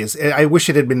isn't obvious. I wish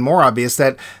it had been more obvious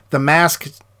that the mask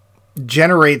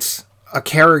generates a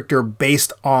character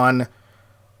based on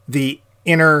the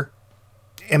inner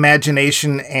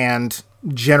imagination and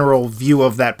general view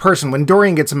of that person. When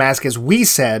Dorian gets a mask, as we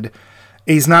said,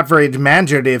 he's not very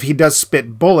imaginative. He does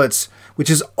spit bullets, which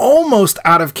is almost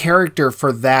out of character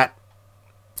for that.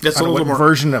 That's a little more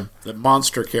version of the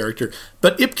monster character.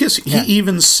 But Ipkiss, he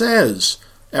even says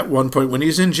at one point when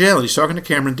he's in jail, he's talking to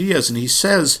Cameron Diaz, and he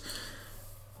says,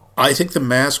 I think the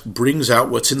mask brings out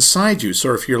what's inside you.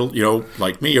 So if you're,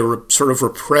 like me, a sort of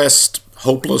repressed,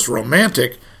 hopeless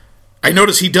romantic, I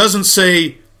notice he doesn't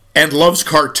say, and loves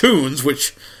cartoons,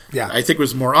 which I think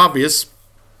was more obvious.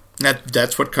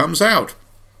 That's what comes out.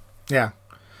 Yeah.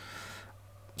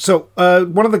 So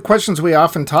one of the questions we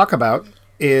often talk about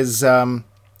is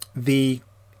the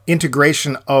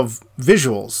integration of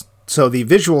visuals. So the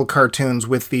visual cartoons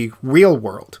with the real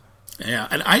world. Yeah,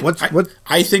 and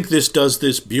I think this does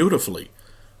this beautifully,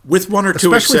 with one or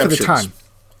two exceptions. Especially for the time.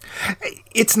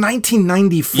 It's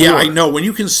 1994. Yeah, I know. When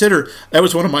you consider, that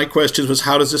was one of my questions, was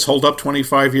how does this hold up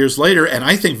 25 years later? And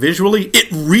I think visually, it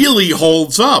really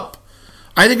holds up.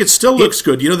 I think it still looks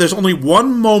good. There's only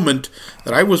one moment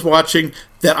that I was watching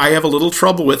that I have a little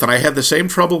trouble with, and I had the same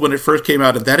trouble when it first came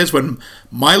out, and that is when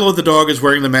Milo the dog is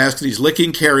wearing the mask and he's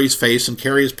licking Carrie's face and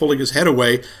Carrie is pulling his head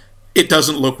away. It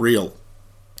doesn't look real.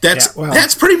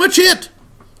 That's pretty much it.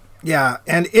 Yeah,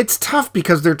 and it's tough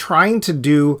because they're trying to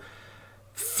do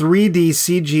 3D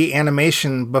CG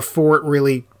animation before it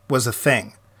really was a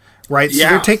thing. Right? So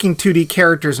they're taking 2D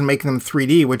characters and making them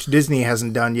 3D, which Disney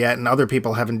hasn't done yet and other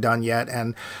people haven't done yet.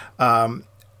 And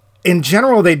in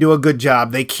general, they do a good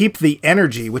job. They keep the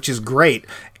energy, which is great.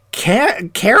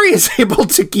 Carrie is able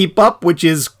to keep up, which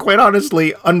is quite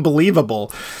honestly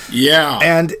unbelievable. Yeah.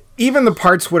 And even the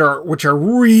parts which are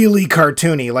really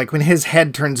cartoony, like when his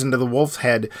head turns into the wolf's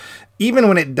head, even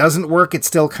when it doesn't work, it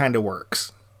still kind of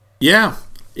works. Yeah.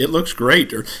 It looks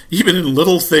great. Or even in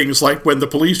little things like when the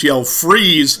police yell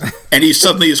freeze and he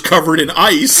suddenly is covered in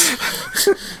ice.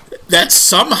 That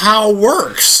somehow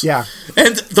works. Yeah.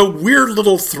 And the weird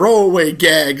little throwaway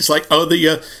gags, like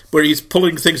where he's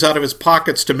pulling things out of his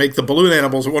pockets to make the balloon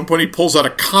animals. At one point he pulls out a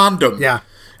condom. Yeah.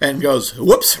 And goes,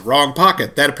 whoops, wrong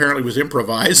pocket. That apparently was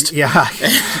improvised. Yeah.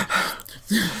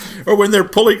 Or when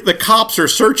the cops are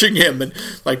searching him and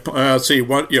like,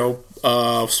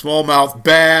 smallmouth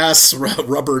bass,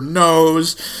 rubber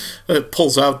nose,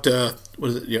 pulls out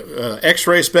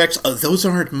X-ray specs. Those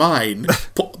aren't mine.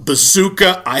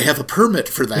 Bazooka. I have a permit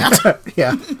for that.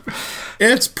 Yeah,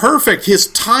 it's perfect. His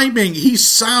timing. He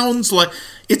sounds like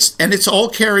it's all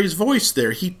Carrie's voice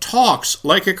there. He talks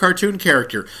like a cartoon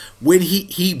character. When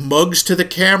he mugs to the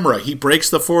camera, he breaks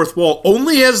the fourth wall.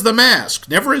 Only as the Mask,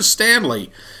 never as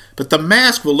Stanley. But the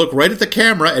Mask will look right at the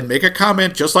camera and make a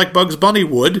comment just like Bugs Bunny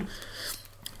would.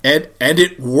 And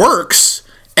it works.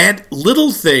 And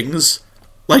little things,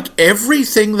 like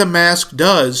everything the Mask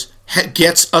does,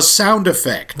 gets a sound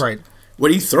effect. Right.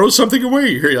 When he throws something away,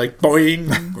 you hear like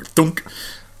boing or thunk.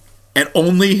 And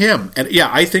only him. And yeah,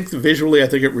 I think visually,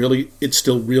 it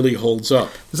still really holds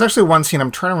up. There's actually one scene,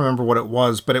 I'm trying to remember what it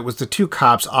was, but it was the two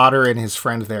cops, Otter and his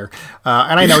friend there.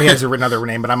 And I know he has another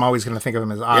name, but I'm always going to think of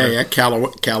him as Otter. Yeah,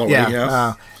 Calloway,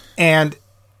 yeah. And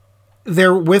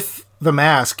they're with the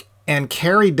Mask, and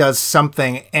Carrie does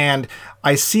something, and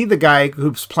I see the guy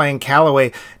who's playing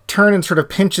Calloway turn and sort of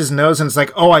pinch his nose, and it's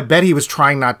like, oh, I bet he was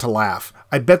trying not to laugh.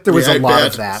 I bet there was a lot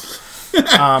of that.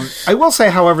 I will say,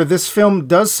 however, this film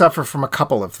does suffer from a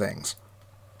couple of things.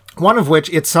 One of which,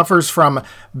 it suffers from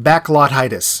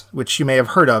backlotitis, which you may have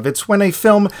heard of. It's when a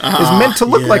film is meant to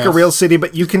look like a real city,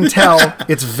 but you can tell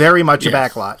it's very much a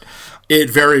backlot. It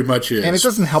very much is. And it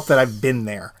doesn't help that I've been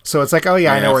there. So it's like, oh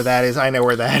yeah, I know where that is. I know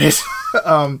where that is.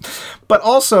 But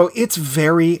also, it's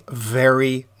very,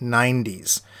 very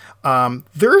 90s.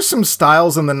 There are some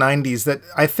styles in the 90s that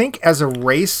I think as a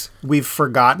race we've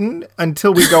forgotten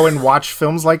until we go and watch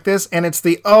films like this. And it's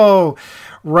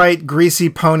right, greasy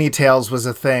ponytails was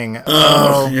a thing.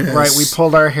 Yes. Right, we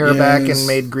pulled our hair back and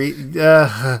made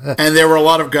And there were a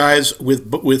lot of guys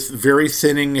with very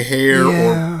thinning hair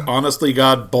or honestly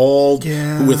got bald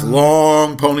with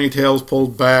long ponytails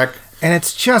pulled back. And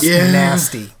it's just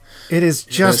nasty. It is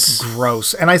just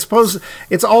gross. And I suppose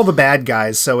it's all the bad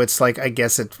guys, so it's like, I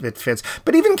guess it fits.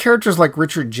 But even characters like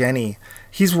Richard Jeni,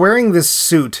 he's wearing this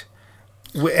suit,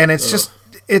 and it's just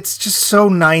so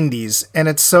 90s, and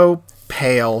it's so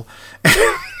pale.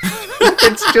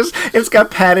 It's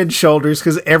got padded shoulders,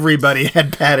 because everybody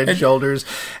had padded shoulders.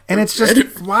 And it's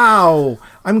just, wow.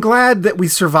 I'm glad that we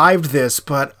survived this,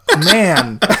 but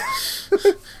man.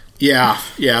 Yeah,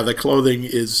 the clothing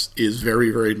is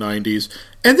very, very 90s.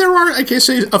 And there are, I guess,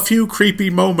 a few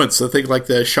creepy moments. I think like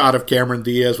the shot of Cameron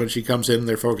Diaz when she comes in,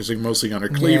 they're focusing mostly on her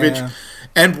cleavage. Yeah.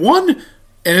 And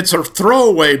it's a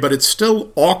throwaway, but it's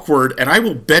still awkward, and I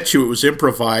will bet you it was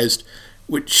improvised,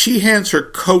 which she hands her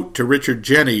coat to Richard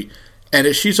Jeni, and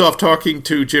as she's off talking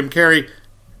to Jim Carrey,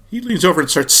 he leans over and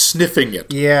starts sniffing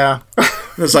it. Yeah. And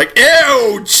it's like,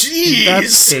 ew, jeez!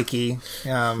 That's icky.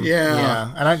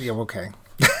 Yeah. And okay.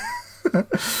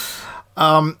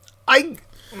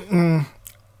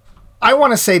 I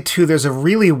want to say, too, there's a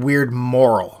really weird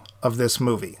moral of this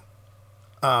movie.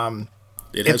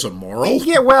 It has a moral?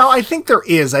 Yeah, well, I think there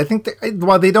is. I think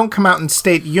while they don't come out and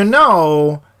state,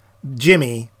 Jimmy,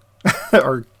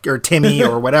 or Timmy,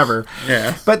 or whatever.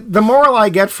 Yeah. But the moral I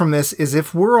get from this is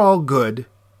if we're all good,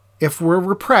 if we're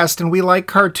repressed and we like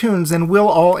cartoons, then we'll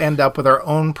all end up with our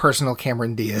own personal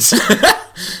Cameron Diaz.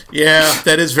 Yeah,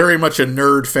 that is very much a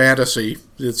nerd fantasy.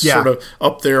 It's sort of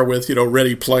up there with,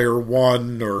 Ready Player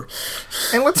One or...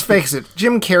 And let's face it,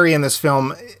 Jim Carrey in this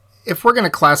film, if we're going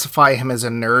to classify him as a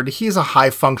nerd, he's a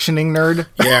high-functioning nerd.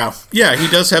 Yeah, he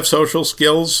does have social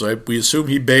skills. We assume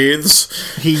he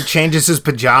bathes. He changes his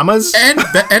pajamas. And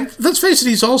let's face it,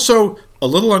 he's also a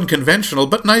little unconventional,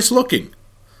 but nice-looking.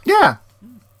 Yeah.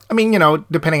 I mean,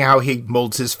 depending how he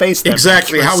molds his face.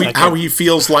 Exactly, how he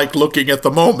feels like looking at the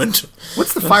moment.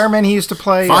 What's the fireman he used to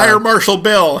play? Fire Marshal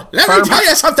Bill. Let me tell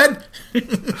you something.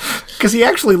 Because he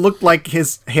actually looked like he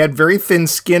had very thin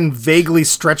skin, vaguely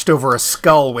stretched over a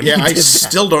skull when he did that. I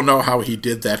still don't know how he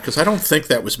did that, because I don't think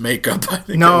that was makeup. I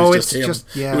think no, it was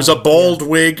just him. It was a bald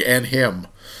wig and him.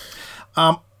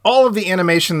 All of the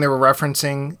animation they were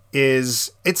referencing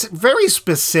it's very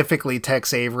specifically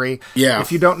Tex Avery. Yeah.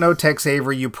 If you don't know Tex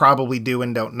Avery, you probably do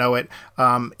and don't know it.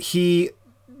 He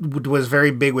was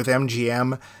very big with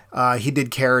MGM. He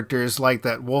did characters like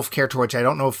that wolf character, which I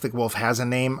don't know if the wolf has a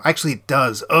name. Actually, it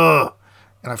does. Ugh.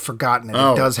 And I've forgotten it.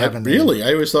 It does have a name. Really?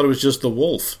 I always thought it was just the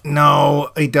wolf.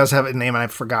 No, he does have a name, and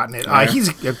I've forgotten it.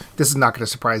 This is not going to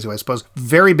surprise you, I suppose.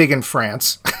 Very big in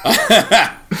France.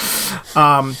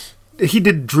 He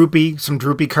did some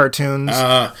Droopy cartoons.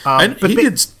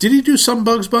 Did he do some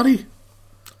Bugs Bunny?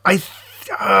 I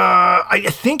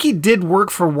think he did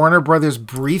work for Warner Brothers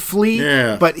briefly,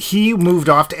 but he moved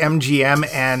off to MGM,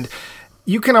 and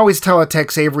you can always tell at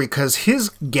Tex Avery because his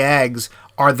gags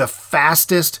are the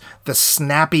fastest, the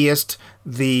snappiest,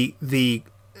 the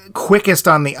quickest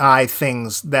on the eye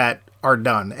things that are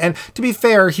done. And to be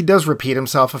fair, he does repeat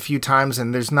himself a few times,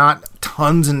 and there's not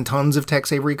tons and tons of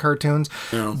Tex Avery cartoons,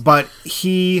 but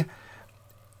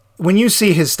when you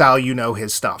see his style, you know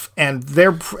his stuff. And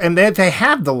they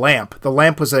have The Lamp. The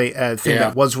Lamp was a thing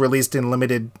that was released in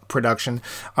limited production.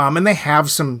 And they have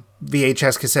some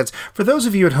VHS cassettes. For those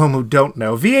of you at home who don't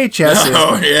know, VHS is...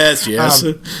 Oh, yes.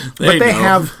 They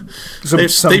have some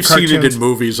they've cartoons. seen it in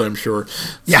movies, I'm sure.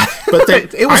 Yeah, but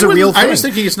it was a real thing. I was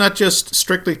thinking it's not just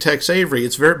strictly Tex Avery,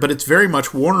 but it's very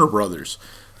much Warner Brothers.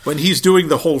 When he's doing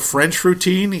the whole French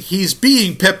routine, he's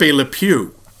being Pepe Le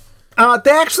Pew.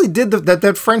 They actually did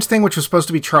that French thing, which was supposed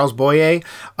to be Charles Boyer.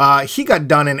 He got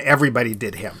done, and everybody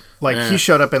did him. He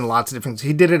showed up in lots of different things.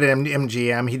 He did it at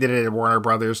MGM. He did it at Warner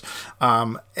Brothers.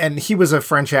 And he was a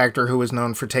French actor who was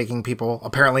known for taking people,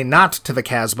 apparently not to the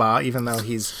Casbah, even though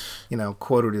he's,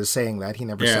 quoted as saying that. He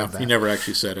never said that. He never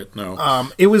actually said it, no.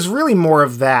 It was really more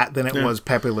of that than it was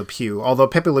Pepe Le Pew. Although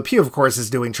Pepe Le Pew, of course, is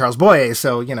doing Charles Boyer,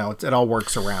 so, it all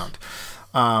works around.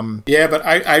 But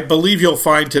I believe you'll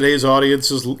find today's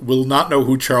audiences will not know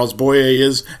who Charles Boyer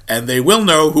is, and they will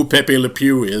know who Pepe Le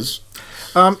Pew is.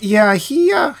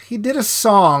 He did a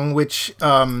song which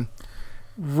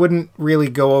wouldn't really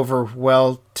go over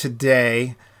well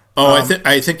today.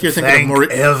 I think you're thinking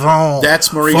of Maurice.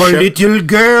 That's Maurice. For little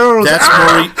girls.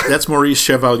 That's Maurice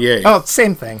Chevalier. Oh,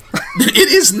 same thing. It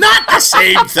is not the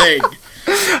same thing.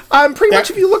 Pretty much,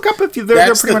 if you look up, they're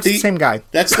pretty much the same guy.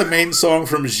 That's the main song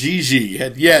from Gigi,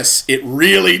 and yes, it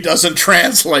really doesn't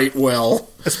translate well,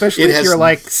 especially if you're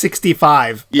like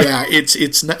 65. Yeah,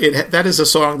 that is a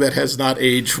song that has not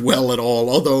aged well at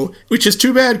all. Which is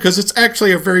too bad because it's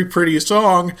actually a very pretty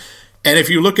song, and if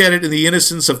you look at it in the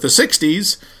innocence of the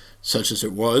 '60s, such as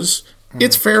it was,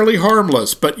 it's fairly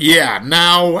harmless. But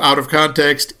now out of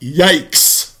context,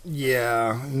 yikes.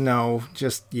 Yeah, no,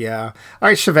 all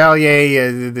right,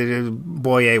 Chevalier,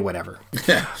 Boyer, whatever.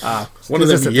 One of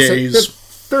them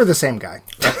yays. They're the same guy.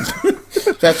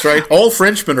 That's right. All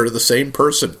Frenchmen are the same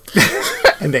person.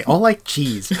 And they all like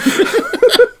cheese.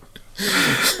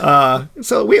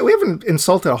 So we haven't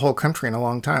insulted a whole country in a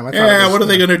long time. What are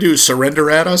they going to do?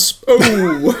 Surrender at us?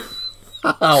 Oh.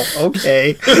 Oh,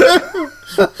 okay.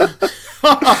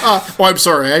 Oh, I'm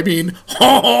sorry. I mean,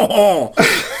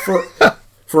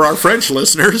 for our French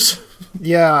listeners.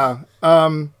 Yeah.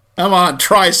 Come on,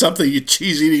 try something, you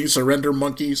cheese-eating surrender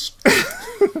monkeys.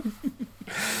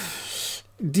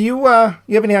 Do you have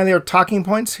any other talking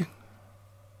points?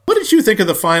 What did you think of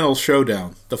the final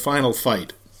showdown, the final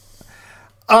fight?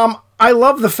 I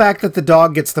love the fact that the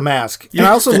dog gets the mask. And I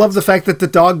also love the fact that the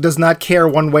dog does not care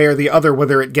one way or the other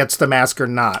whether it gets the mask or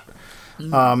not.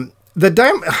 Milo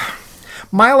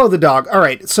the dog. All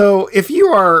right, so if you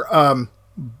are...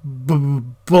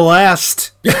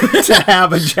 blessed to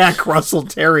have a Jack Russell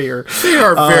Terrier. They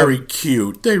are very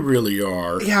cute. They really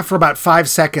are. Yeah, for about 5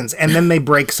 seconds, and then they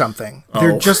break something.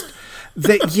 They're just...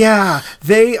 They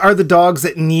are the dogs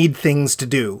that need things to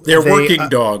do. They're working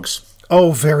dogs.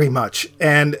 Oh, very much.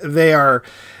 And they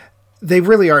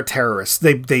really are terrorists.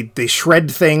 They shred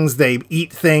things, they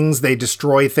eat things, they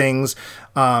destroy things.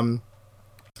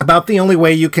 About the only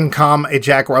way you can calm a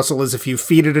Jack Russell is if you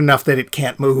feed it enough that it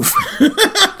can't move.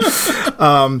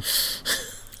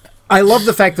 I love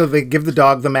the fact that they give the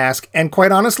dog the mask, and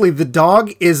quite honestly, the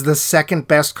dog is the second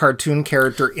best cartoon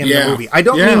character in the movie. I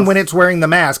don't mean when it's wearing the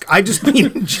mask, I just mean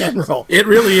in general. It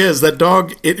really is. That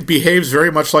dog, it behaves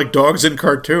very much like dogs in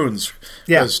cartoons.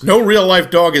 Yeah. No real-life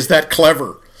dog is that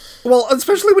clever. Well,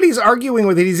 especially when he's arguing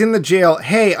with it. He's in the jail.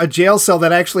 Hey, a jail cell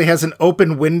that actually has an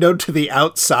open window to the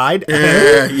outside.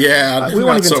 Yeah. We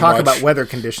won't even talk about weather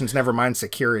conditions, never mind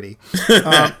security.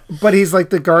 But he's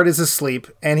like, the guard is asleep,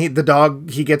 and he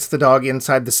gets the dog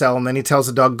inside the cell, and then he tells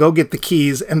the dog, go get the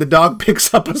keys, and the dog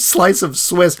picks up a slice of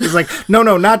Swiss. He's like, no,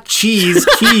 not cheese,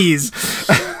 keys.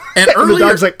 And earlier, the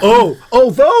dog's like, oh,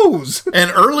 those. And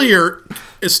earlier,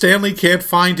 Stanley can't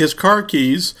find his car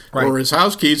keys or his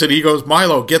house keys, and he goes,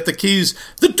 Milo, get the keys.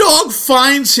 The dog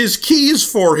finds his keys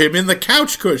for him in the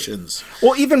couch cushions.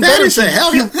 Well, even that is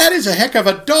a heck of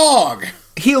a dog.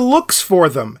 He looks for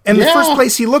them, and the first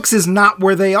place he looks is not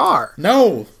where they are.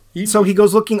 No. So he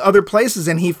goes looking other places,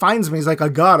 and he finds them. He's like, I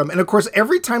got him. And, of course,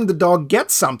 every time the dog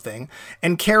gets something,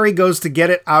 and Carrie goes to get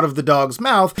it out of the dog's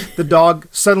mouth, the dog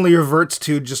suddenly reverts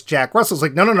to just Jack Russell's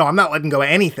like, no, I'm not letting go of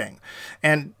anything.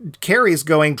 And Carrie's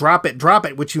going, drop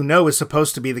it, which is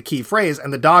supposed to be the key phrase,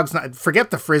 and the dog's not,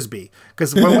 forget the Frisbee.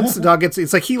 Because once the dog gets,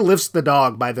 it's like he lifts the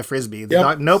dog by the Frisbee. The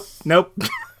dog, nope.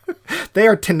 They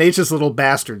are tenacious little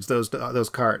bastards, those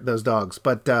dogs.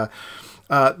 But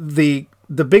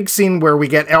the big scene where we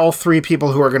get all three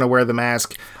people who are going to wear the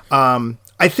mask,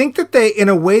 I think that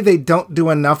they don't do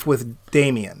enough with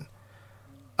Damien.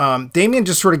 Damien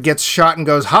just sort of gets shot and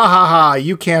goes, ha ha ha,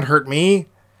 you can't hurt me.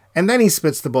 And then he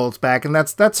spits the bullets back, and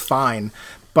that's fine.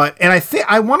 And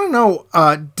I want to know,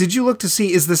 did you look to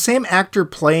see, is the same actor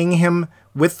playing him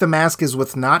with the mask as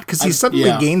with not? Because he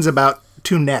suddenly gains about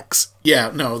 2 necks.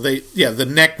 Yeah, no, the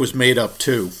neck was made up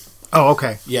too. Oh,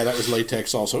 okay. Yeah, that was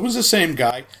latex also. It was the same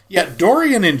guy. Yeah,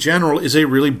 Dorian in general is a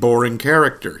really boring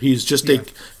character. He's just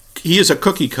he is a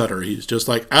cookie cutter. He's just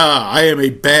like, I am a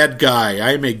bad guy.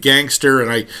 I am a gangster,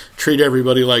 and I treat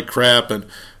everybody like crap. And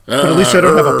but at least I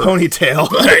don't have a ponytail.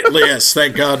 Yes,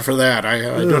 thank God for that. I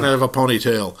don't have a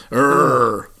ponytail.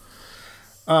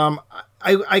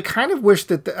 I kind of wish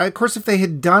that, of course, if they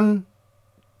had done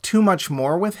too much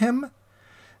more with him,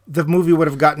 the movie would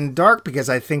have gotten dark, because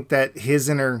I think that his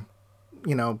inner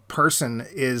person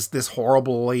is this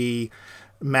horribly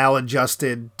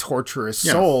maladjusted, torturous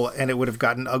soul, and it would have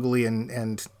gotten ugly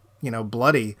and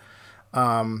bloody.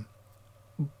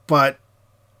 But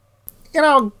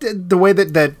the way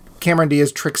that Cameron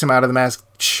Diaz tricks him out of the mask,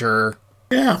 sure.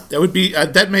 Yeah, that would be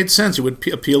that made sense. It would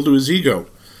appeal to his ego.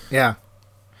 Yeah.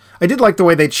 I did like the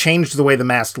way they changed the way the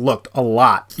mask looked a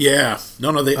lot. Yeah. No,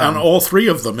 on all three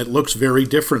of them, it looks very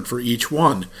different for each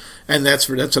one. And that's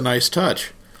a nice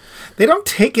touch. They don't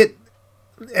take it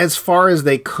as far as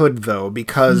they could, though,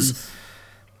 because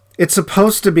it's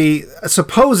supposed to be,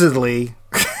 supposedly,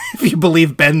 if you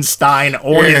believe Ben Stein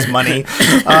or his money,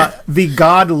 the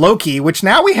god Loki, which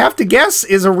now we have to guess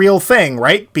is a real thing,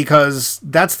 right? Because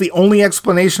that's the only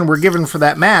explanation we're given for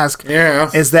that mask,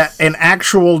 is that an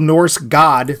actual Norse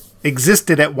god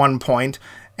existed at one point,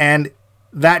 and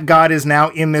that god is now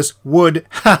in this wood.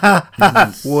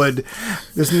 Wood.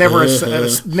 There's never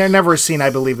a scene, I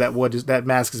believe, that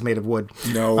mask is made of wood.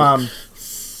 No.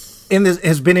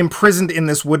 Has been imprisoned in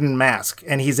this wooden mask,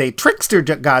 and he's a trickster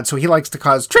god, so he likes to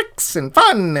cause tricks and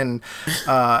fun, and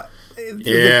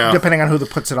depending on who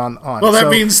puts it on. Well, that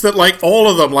means that all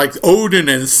of them, like Odin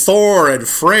and Thor and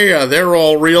Freya, they're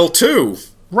all real too.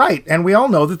 Right, and we all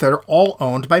know that they're all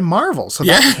owned by Marvel, so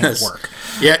that can't work.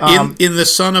 Yeah, in The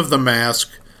Son of the Mask,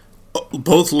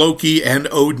 both Loki and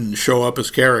Odin show up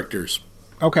as characters.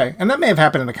 Okay, and that may have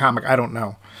happened in the comic, I don't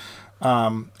know.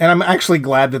 And I'm actually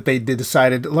glad that they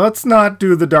decided, let's not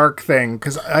do the dark thing,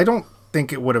 because I don't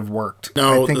think it would have worked.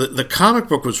 No, the comic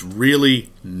book was really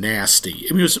nasty.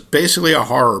 I mean, it was basically a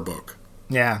horror book.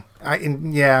 Yeah,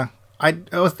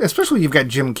 especially when you've got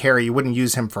Jim Carrey, you wouldn't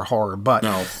use him for horror. But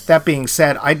that being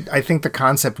said, I think the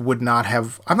concept would not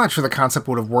have, I'm not sure the concept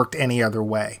would have worked any other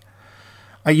way.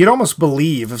 You'd almost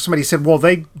believe if somebody said, well,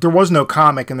 there was no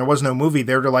comic and there was no movie,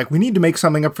 they're like, we need to make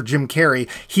something up for Jim Carrey.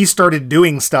 He started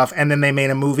doing stuff, and then they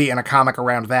made a movie and a comic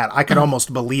around that. I could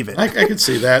almost believe it. I could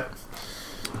see that.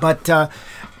 But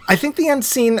I think the end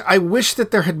scene, I wish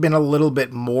that there had been a little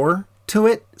bit more to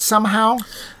it somehow.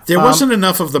 There wasn't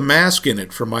enough of the mask in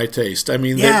it for my taste. I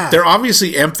mean, they're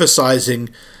obviously emphasizing,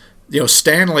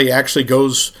 Stanley actually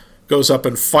goes up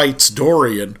and fights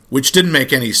Dorian, which didn't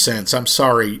make any sense. I'm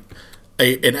sorry.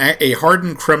 A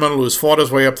hardened criminal who's fought his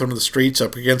way up from the streets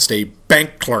up against a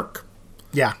bank clerk.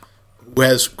 Yeah. Who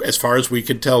has, as far as we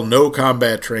can tell, no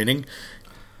combat training.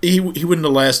 He wouldn't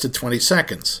have lasted 20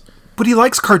 seconds. But he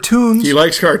likes cartoons. He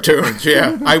likes cartoons,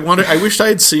 yeah. I wished I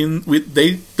had seen.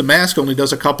 The mask only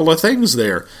does a couple of things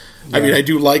there. Yeah. I mean, I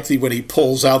do like when he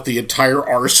pulls out the entire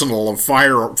arsenal of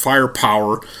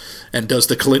firepower and does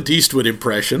the Clint Eastwood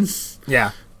impression.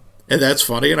 Yeah. And that's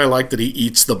funny, and I like that he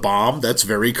eats the bomb. That's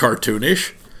very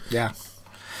cartoonish. Yeah.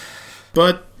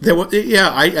 But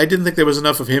I didn't think there was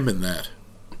enough of him in that.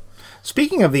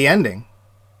 Speaking of the ending,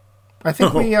 I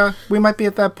think we might be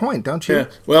at that point, don't you? Yeah.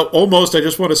 Well, almost. I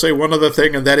just want to say one other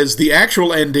thing, and that is the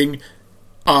actual ending.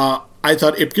 I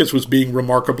thought Ipkiss was being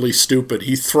remarkably stupid.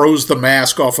 He throws the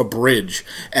mask off a bridge,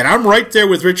 and I'm right there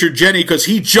with Richard Jeni because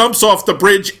he jumps off the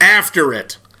bridge after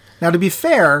it. Now, to be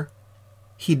fair,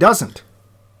 he doesn't.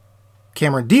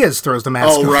 Cameron Diaz throws the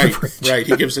mask off the bridge. Right.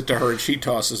 He gives it to her, and she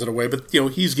tosses it away. But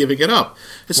he's giving it up.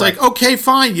 It's like, okay,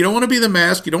 fine. You don't want to be the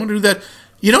mask. You don't want to do that.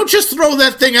 You don't just throw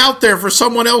that thing out there for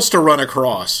someone else to run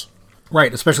across.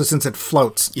 Right, especially since it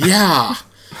floats. Yeah.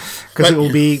 Because it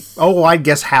will be, I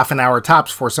guess half an hour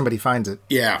tops before somebody finds it.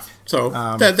 Yeah. So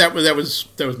that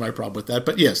was my problem with that.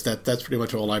 But yes, that's pretty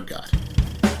much all I've got.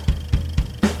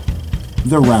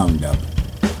 The Roundup.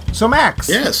 So Max.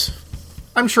 Yes.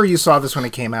 I'm sure you saw this when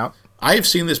it came out. I've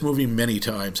seen this movie many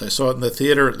times. I saw it in the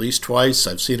theater at least twice.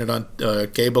 I've seen it on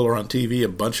cable or on TV a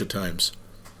bunch of times.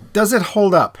 Does it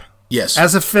hold up? Yes.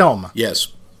 As a film?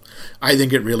 Yes. I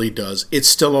think it really does. It's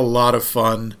still a lot of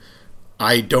fun.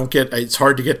 It's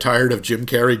hard to get tired of Jim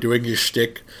Carrey doing his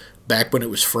shtick back when it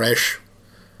was fresh.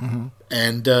 Mm-hmm.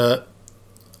 And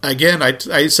again,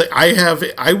 I say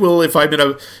I will if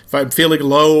I'm feeling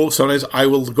low. Sometimes I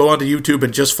will go onto YouTube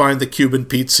and just find the Cuban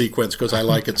Pete sequence because I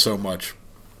like it so much.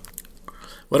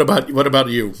 What about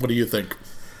you? What do you think?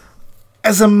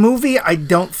 As a movie, I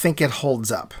don't think it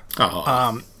holds up.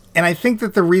 Oh. And I think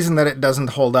that the reason that it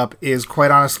doesn't hold up is quite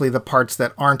honestly the parts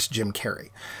that aren't Jim Carrey.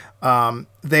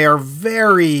 They are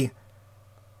very...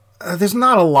 there's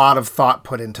not a lot of thought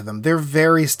put into them. They're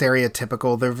very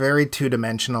stereotypical. They're very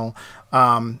two-dimensional.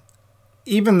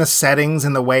 Even the settings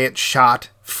and the way it's shot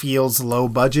feels low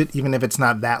budget, even if it's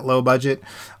not that low budget.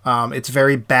 It's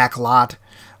very backlot.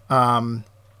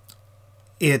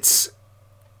 It's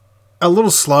a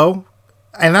little slow.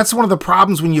 And that's one of the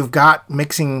problems when you've got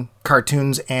mixing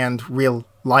cartoons and real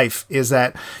life, is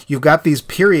that you've got these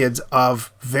periods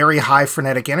of very high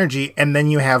frenetic energy, and then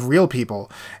you have real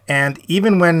people. And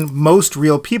even when most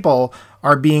real people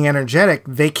are being energetic,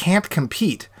 they can't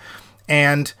compete.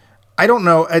 And I don't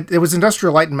know, it was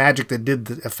Industrial Light and Magic that did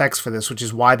the effects for this, which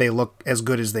is why they look as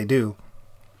good as they do.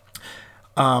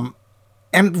 And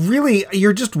really,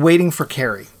 you're just waiting for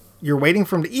Carrey. You're waiting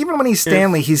for him to, even when he's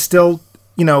Stanley, he's still,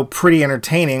 pretty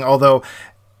entertaining, although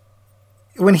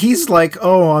when he's like,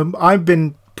 I've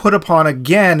been put upon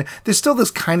again, there's still this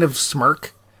kind of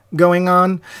smirk going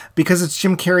on because it's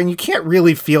Jim Carrey, and you can't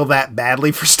really feel that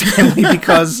badly for Stanley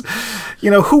because,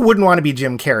 who wouldn't want to be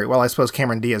Jim Carrey? Well, I suppose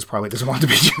Cameron Diaz probably doesn't want to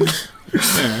be Jim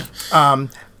Carrey.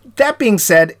 That being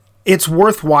said, it's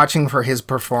worth watching for his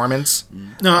performance.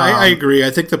 No, I agree.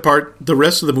 I think the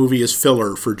rest of the movie is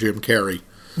filler for Jim Carrey.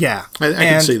 Yeah. I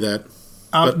can see that.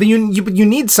 You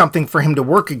need something for him to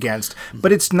work against,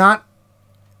 but it's not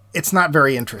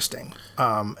very interesting,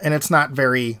 and it's not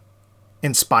very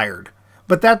inspired.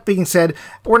 But that being said,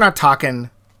 we're not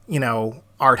talking,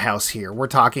 art house here. We're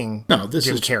talking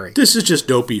Jim Carrey. This is just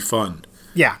dopey fun.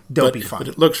 Yeah, dopey fun. But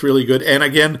it looks really good. And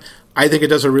again, I think it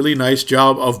does a really nice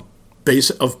job of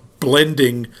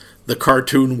blending the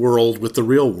cartoon world with the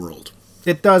real world.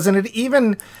 It does,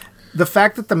 and the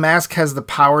fact that the mask has the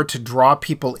power to draw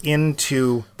people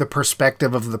into the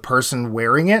perspective of the person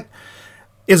wearing it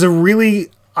is a really,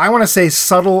 I want to say,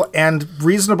 subtle and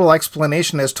reasonable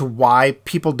explanation as to why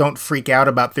people don't freak out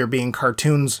about there being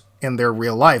cartoons in their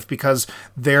real life, because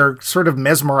they're sort of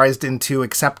mesmerized into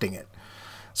accepting it.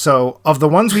 So, of the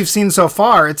ones we've seen so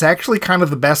far, it's actually kind of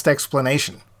the best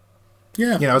explanation.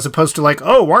 Yeah. As opposed to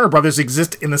Warner Brothers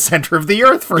exist in the center of the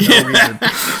earth for no reason.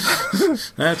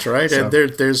 That's right. So. And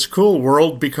there's Cool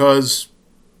World because,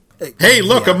 hey,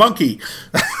 look, a monkey.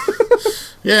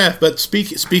 Yeah, but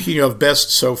speaking of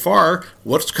best so far,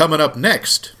 what's coming up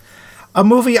next? A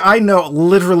movie I know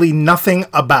literally nothing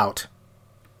about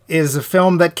is a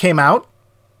film that came out,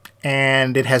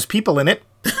 and it has people in it,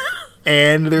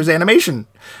 and there's animation.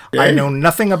 Okay. I know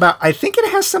nothing about. I think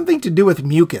it has something to do with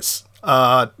mucus.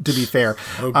 To be fair,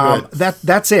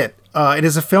 that's it. It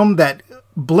is a film that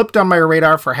blipped on my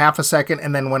radar for half a second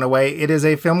and then went away. It is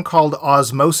a film called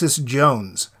Osmosis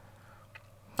Jones.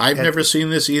 I've never seen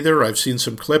this either. I've seen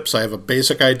some clips. I have a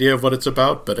basic idea of what it's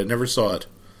about, but I never saw it.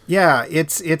 Yeah,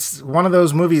 it's one of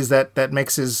those movies that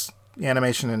mixes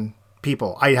animation and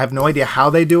people. I have no idea how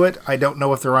they do it. I don't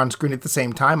know if they're on screen at the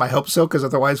same time. I hope so, because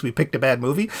otherwise we picked a bad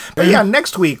movie. But yeah,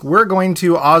 next week we're going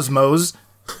to Osmose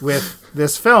with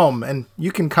this film, and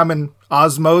you can come and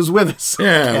Osmose with us.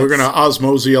 Yeah, we're going to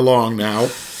Osmosey along now.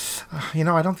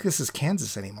 I don't think this is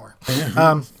Kansas anymore.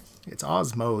 It's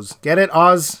Osmose. Get it,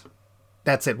 Oz?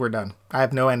 That's it. We're done. I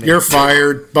have no ending. You're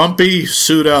fired. Bumpy,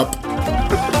 suit up.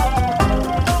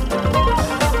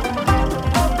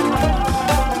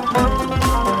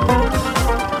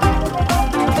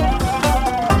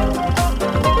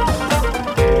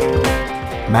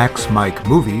 Max Mike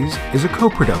Movies is a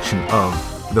co-production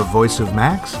of The Voice of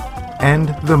Max and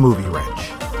The Movie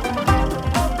Wrench.